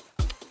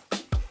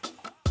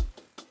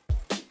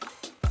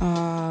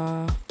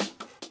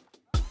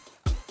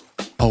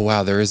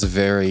wow, there is a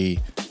very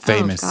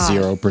famous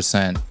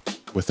 0%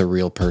 with a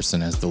real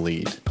person as the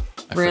lead.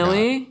 I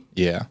really? forgot.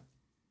 Yeah.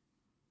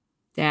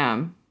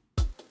 Damn.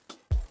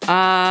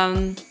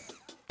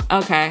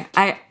 Okay.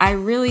 I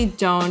really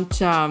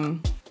don't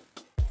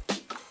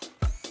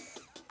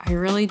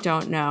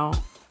know.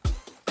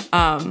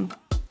 I'm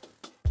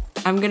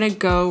gonna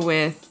go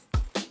with,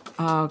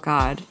 oh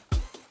God.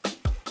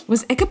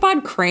 Was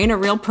Ichabod Crane a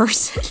real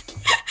person?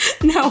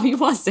 No, he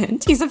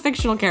wasn't. He's a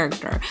fictional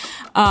character.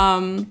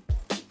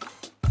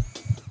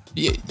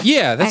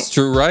 Yeah, that's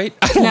true, right?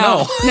 I don't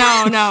know.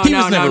 No. He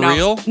was never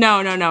real.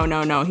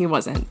 No, he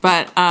wasn't.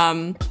 But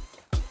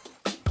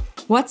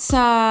what's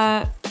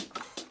I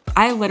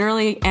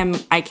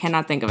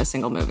cannot think of a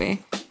single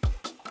movie.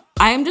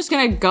 I am just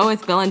gonna go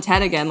with Bill and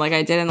Ted again, like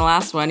I did in the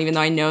last one, even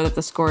though I know that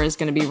the score is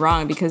gonna be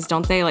wrong, because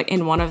don't they, like,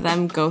 in one of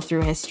them go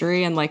through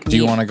history and like Do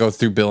you want to go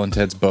through Bill and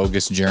Ted's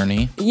Bogus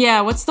Journey?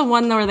 Yeah, what's the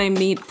one where they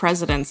meet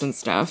presidents and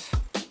stuff?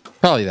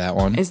 Probably that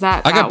one. Is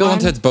that I got that Bill one?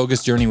 and Ted's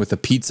Bogus Journey with the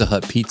Pizza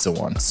Hut pizza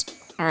once.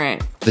 All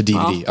right. The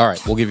DVD. All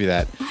right, we'll give you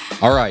that.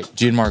 All right,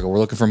 Gianmarco, we're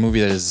looking for a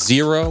movie that is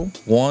 0,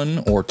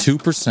 1, or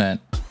 2%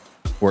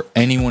 where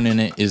anyone in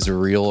it is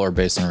real or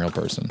based on a real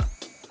person.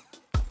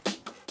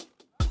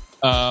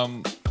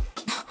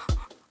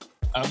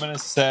 I'm gonna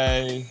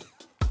say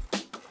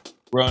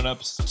Grown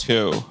Ups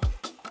 2.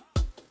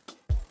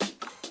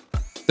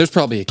 There's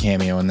probably a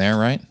cameo in there,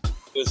 right?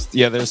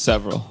 There's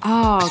several.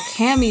 Oh,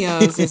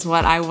 cameos is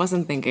what I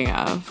wasn't thinking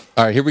of.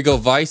 All right, here we go.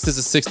 Vice is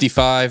a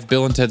 65.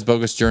 Bill and Ted's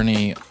Bogus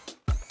Journey,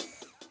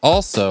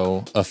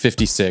 also a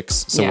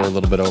 56. So Yeah. we're a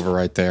little bit over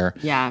right there.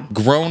 Yeah.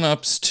 Grown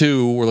Ups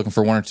 2, we're looking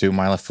for 1 or 2.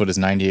 My Left Foot is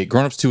 98.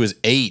 Grown Ups 2 is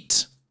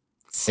 8.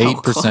 So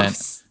 8%.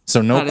 close.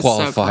 So no That is so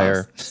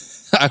qualifier.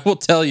 I will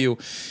tell you,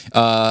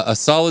 a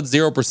solid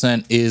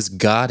 0% is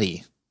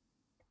Gotti.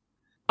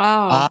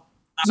 Oh,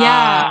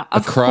 yeah,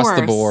 of across the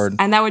course. board.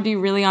 And that would be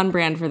really on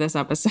brand for this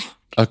episode.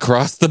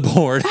 Across the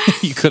board.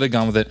 You could have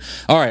gone with it.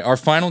 All right, our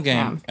final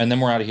game, and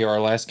then we're out of here. Our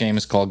last game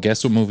is called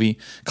Guess What Movie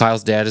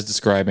Kyle's dad is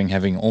describing,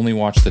 having only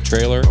watched the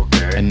trailer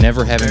and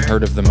never having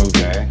heard of the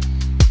movie.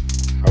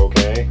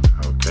 Okay.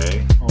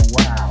 Oh,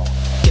 wow.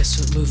 Guess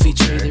what movie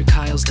trailer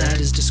Kyle's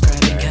dad is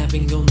describing,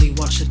 having only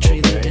watched the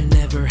trailer and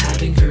never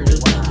having heard of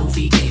the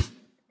movie game.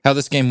 How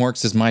this game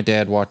works is my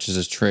dad watches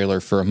a trailer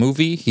for a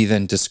movie. He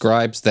then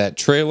describes that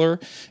trailer,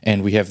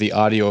 and we have the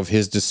audio of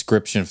his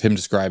description of him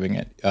describing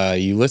it.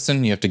 You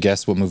listen, you have to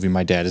guess what movie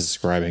my dad is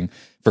describing.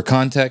 For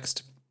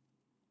context,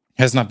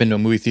 has not been to a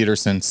movie theater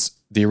since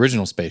the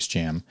original Space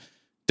Jam.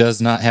 Does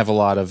not have a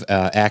lot of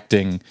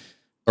acting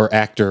or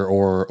actor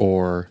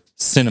or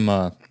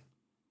cinema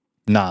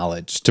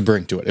knowledge to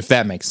bring to it, if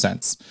that makes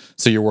sense.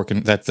 So you're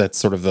working, that's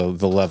sort of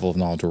the level of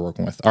knowledge we're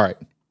working with. All right.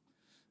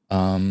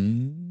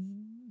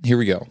 Here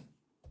we go.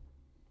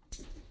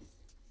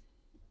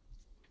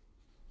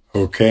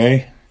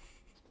 Okay.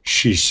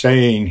 She's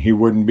saying he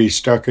wouldn't be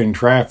stuck in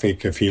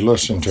traffic if he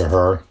listened to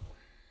her.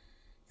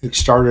 It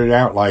started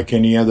out like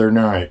any other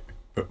night,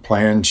 but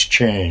plans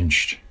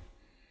changed.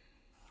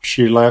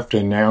 She left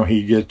and now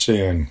he gets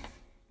in.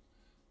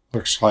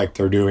 Looks like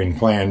they're doing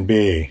Plan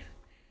B.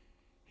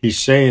 He's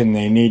saying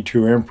they need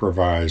to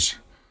improvise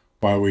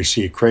while we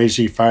see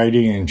crazy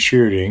fighting and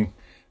shooting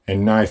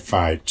and knife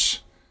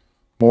fights.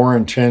 More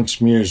intense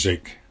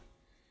music.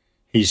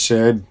 He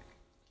said,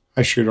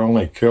 I should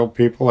only kill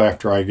people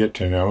after I get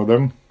to know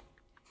them.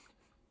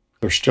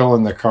 They're still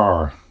in the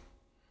car.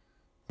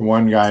 The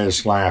one guy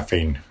is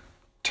laughing.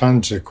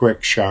 Tons of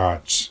quick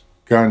shots.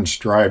 Guns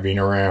driving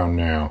around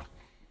now.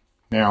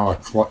 Now a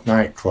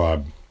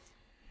nightclub.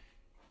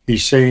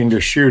 He's saying to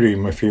shoot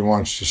him if he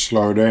wants to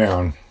slow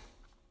down.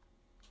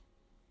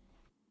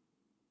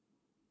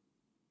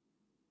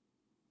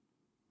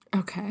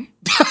 Okay.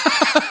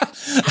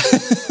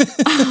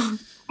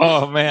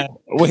 Oh man,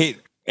 wait.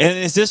 And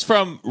is this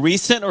from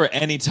recent or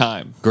any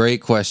time?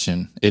 Great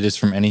question. It is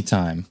from any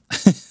time.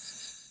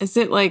 Is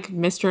it like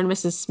Mr. and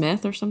Mrs.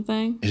 Smith or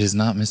something? It is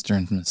not Mr.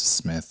 and Mrs.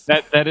 Smith.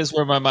 That is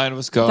where my mind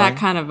was going. That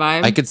kind of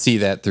vibe. I could see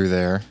that through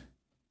there.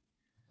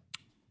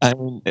 I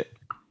mean,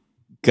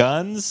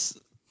 guns,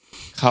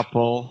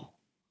 couple,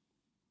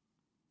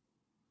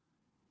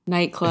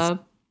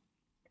 Nightclub.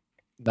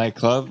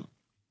 nightclub.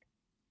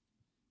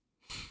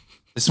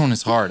 This one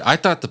is hard. I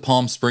thought the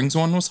Palm Springs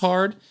one was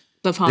hard.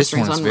 The Palm this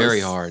Springs one is one very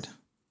was- hard.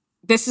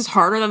 This is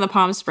harder than the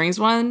Palm Springs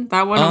one.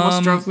 That one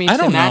almost drove me I to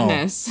don't know.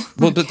 madness.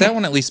 Well, but that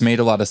one at least made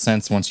a lot of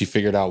sense once you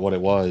figured out what it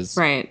was.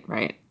 Right.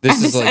 This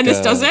and is like this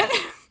does it?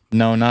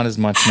 No, not as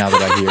much now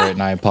that I hear it,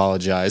 and I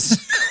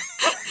apologize.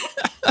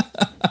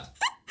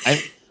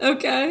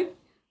 Okay.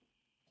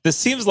 This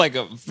seems like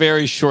a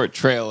very short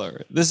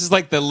trailer. This is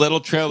like the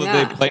little trailer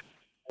Yeah. they play,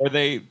 or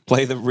they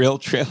play the real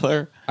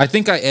trailer. I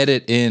think I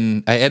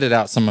edit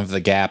out some of the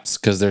gaps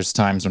because there's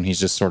times when he's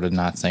just sort of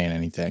not saying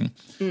anything.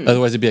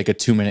 Otherwise, it'd be like a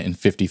 2-minute and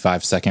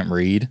 55-second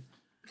read.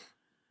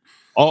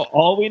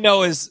 All we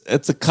know is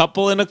it's a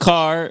couple in a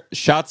car,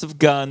 shots of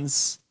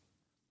guns,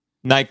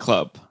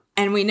 nightclub.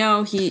 And we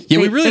know We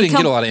really didn't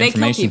get a lot of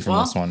information from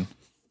this one.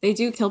 They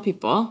do kill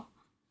people.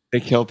 They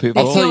kill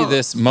people. I'll tell you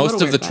this: most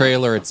little of the weird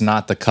trailer, it's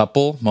not the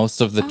couple. Most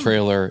of the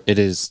trailer, it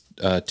is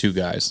 2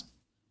 guys.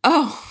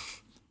 Oh,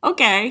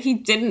 okay. He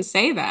didn't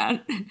say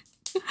that.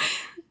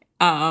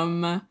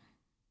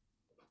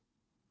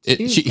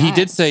 He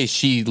did say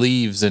she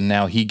leaves and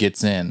now he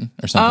gets in,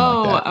 or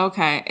something like that.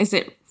 Okay. Is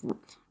it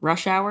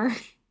Rush Hour?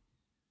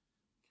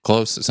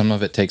 Close. Some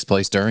of it takes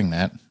place during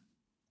that.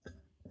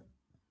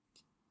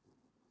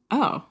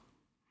 Oh.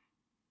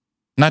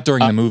 Not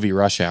during the movie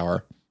Rush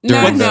Hour. No,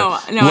 During the no,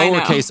 I know.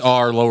 lowercase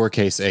r,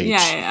 lowercase h.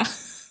 Yeah.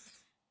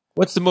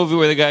 What's the movie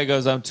where the guy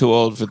goes, "I'm too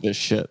old for this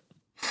shit"?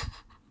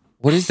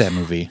 What is that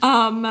movie?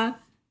 Um, I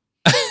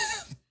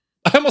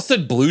almost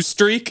said Blue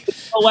Streak.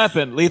 Lethal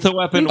Weapon. Lethal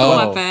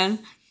Weapon.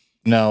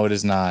 No, it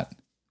is not.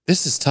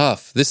 This is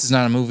tough. This is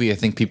not a movie I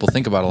think people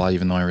think about a lot,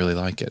 even though I really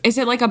like it. Is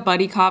it like a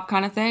buddy cop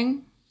kind of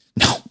thing?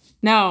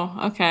 No.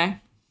 Okay.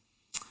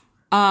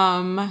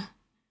 All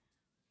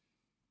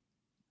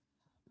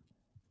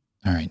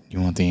right.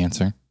 You want the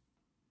answer?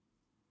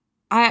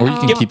 Or you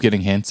can keep getting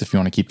hints if you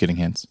want to keep getting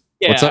hints.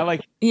 Yeah, What's up? I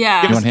like.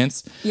 Yeah. You want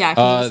hints? Yeah.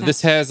 can you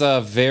just-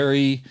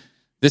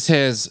 This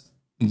has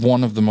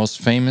one of the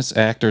most famous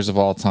actors of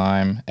all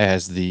time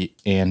as the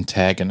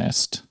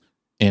antagonist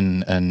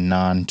in a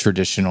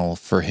non-traditional,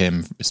 for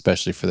him,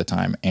 especially for the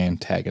time,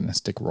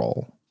 antagonistic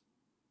role.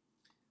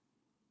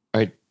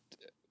 All right.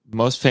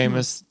 Most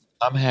famous,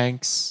 Tom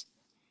Hanks.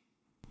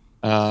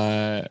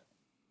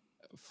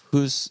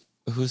 Who's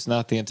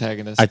not the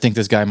antagonist? I think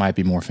this guy might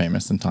be more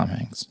famous than Tom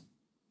Hanks.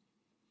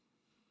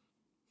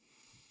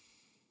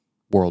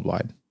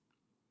 Worldwide.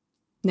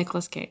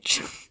 Nicolas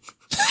Cage.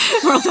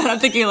 Worldwide, I'm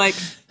thinking like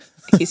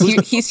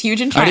he's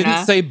huge in China. I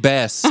didn't say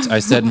best. I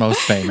said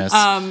most famous.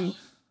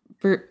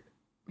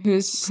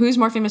 Who's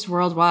more famous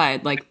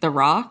worldwide? Like The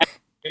Rock,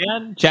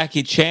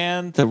 Jackie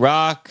Chan, The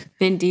Rock,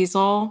 Vin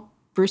Diesel,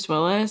 Bruce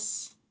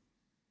Willis.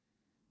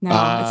 No,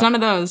 it's none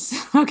of those.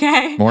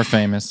 Okay. More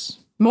famous.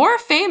 More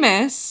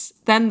famous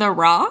than The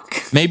Rock?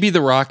 Maybe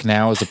The Rock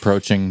now is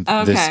approaching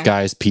this Okay.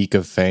 guy's peak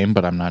of fame,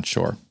 but I'm not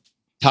sure.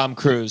 Tom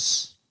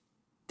Cruise.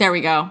 There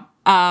we go.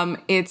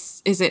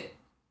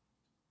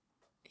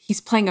 He's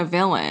playing a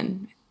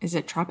villain. Is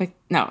it Tropic?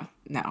 No.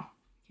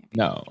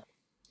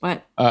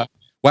 What?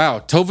 Wow,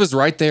 Tova's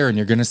right there, and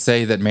you're going to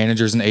say that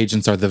managers and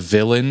agents are the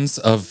villains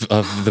of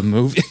the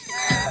movie?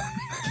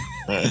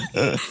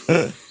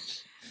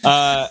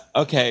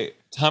 Okay.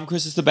 Tom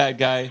Cruise is the bad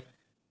guy.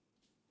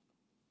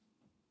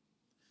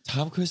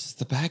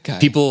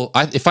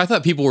 If I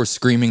thought people were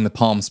screaming the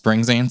Palm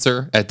Springs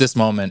answer at this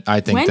moment,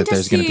 I think that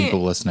there's going to be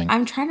people listening.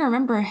 I'm trying to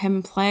remember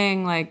him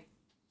playing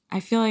I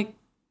feel like,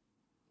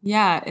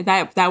 yeah,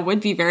 that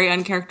would be very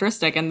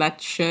uncharacteristic and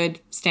that should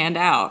stand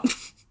out.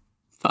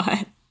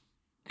 But.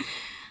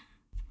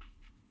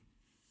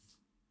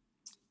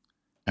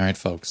 All right,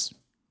 folks,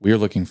 we are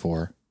looking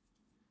for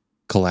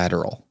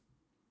Collateral.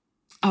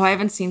 Oh, I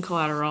haven't seen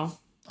Collateral.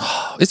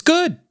 Oh, it's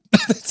good.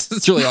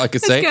 That's really all I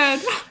could say.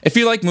 It's good. If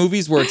you like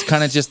movies where it's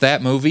kind of just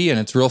that movie and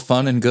it's real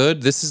fun and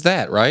good, this is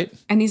that, right?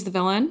 And he's the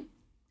villain?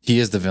 He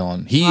is the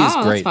villain. He Wow, is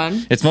that's great.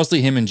 fun. It's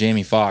mostly him and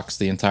Jamie Foxx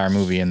the entire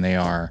movie, and they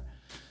are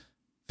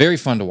very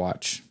fun to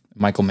watch.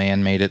 Michael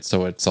Mann made it,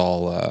 so it's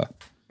all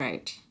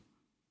right.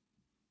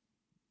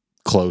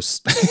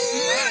 Close.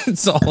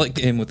 It's all like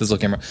him with his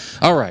little camera.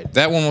 All right,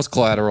 that one was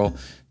Collateral.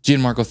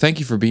 Gianmarco, thank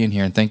you for being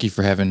here, and thank you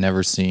for having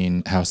never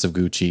seen House of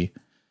Gucci.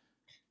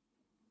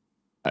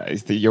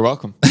 You're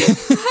welcome.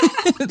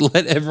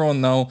 Let everyone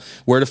know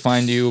where to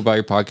find you, about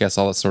your podcast,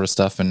 all that sort of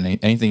stuff, and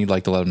anything you'd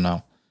like to let them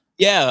know.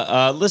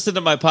 Yeah, listen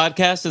to my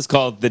podcast. It's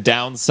called The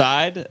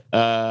Downside,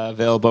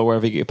 available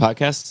wherever you get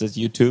podcasts. It's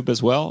YouTube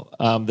as well.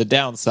 The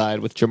Downside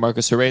with Gianmarco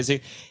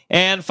Ceresi.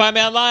 And find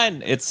me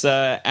online. It's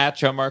at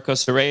Gianmarco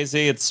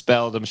Ceresi. It's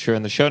spelled, I'm sure,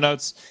 in the show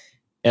notes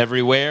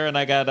everywhere. And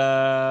I got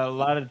a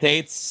lot of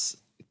dates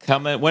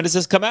coming. When does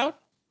this come out?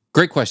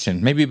 Great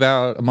question. Maybe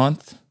about a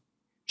month?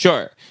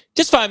 Sure.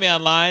 Just find me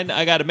online.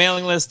 I got a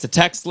mailing list, a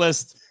text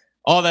list,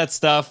 all that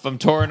stuff. I'm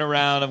touring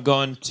around. I'm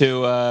going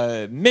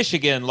to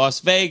Michigan, Las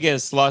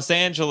Vegas, Los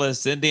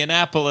Angeles,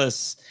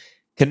 Indianapolis,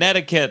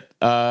 Connecticut,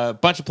 a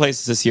bunch of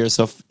places this year.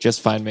 So just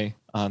find me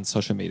on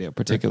social media,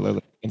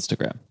 particularly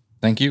Instagram.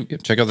 Thank you.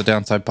 Check out the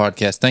Downside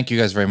Podcast. Thank you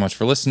guys very much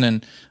for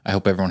listening. I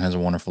hope everyone has a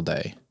wonderful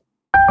day.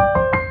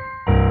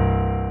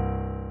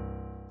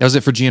 That was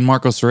it for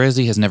Gianmarco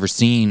Cerezi. Has never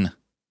seen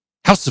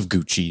House of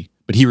Gucci,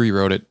 but he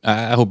rewrote it.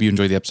 I hope you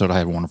enjoyed the episode. I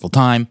had a wonderful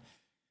time.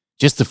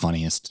 Just the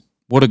funniest.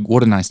 What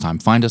a nice time.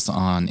 Find us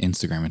on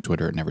Instagram and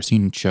Twitter at Never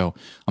Seen It Show.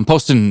 I'm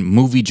posting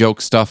movie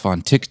joke stuff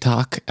on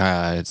TikTok.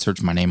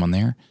 Search my name on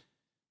there.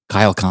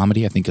 Kyle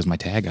Comedy, I think, is my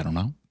tag. I don't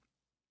know.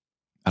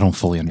 I don't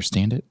fully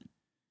understand it.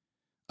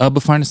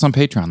 But find us on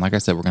Patreon. Like I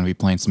said, we're going to be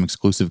playing some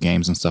exclusive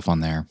games and stuff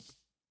on there.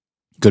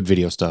 Good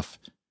video stuff.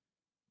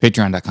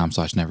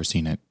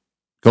 Patreon.com/neverseenit.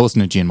 Go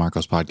listen to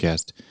Gianmarco's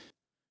podcast.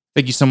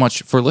 Thank you so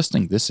much for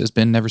listening. This has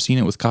been Never Seen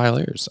It with Kyle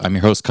Ayers. I'm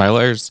your host, Kyle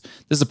Ayers.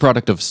 This is a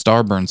product of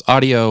Starburns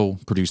Audio,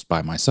 produced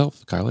by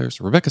myself, Kyle Ayers,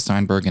 Rebecca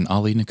Steinberg, and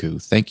Ali Naku.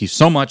 Thank you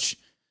so much.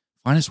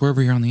 Find us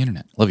wherever you're on the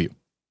internet. Love you.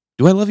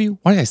 Do I love you?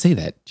 Why did I say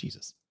that?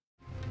 Jesus.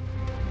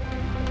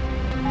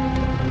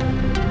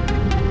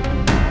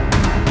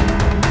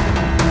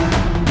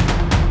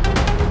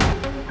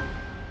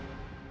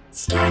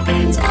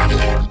 Starburns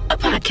Audio,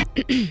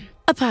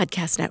 a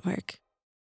podcast network.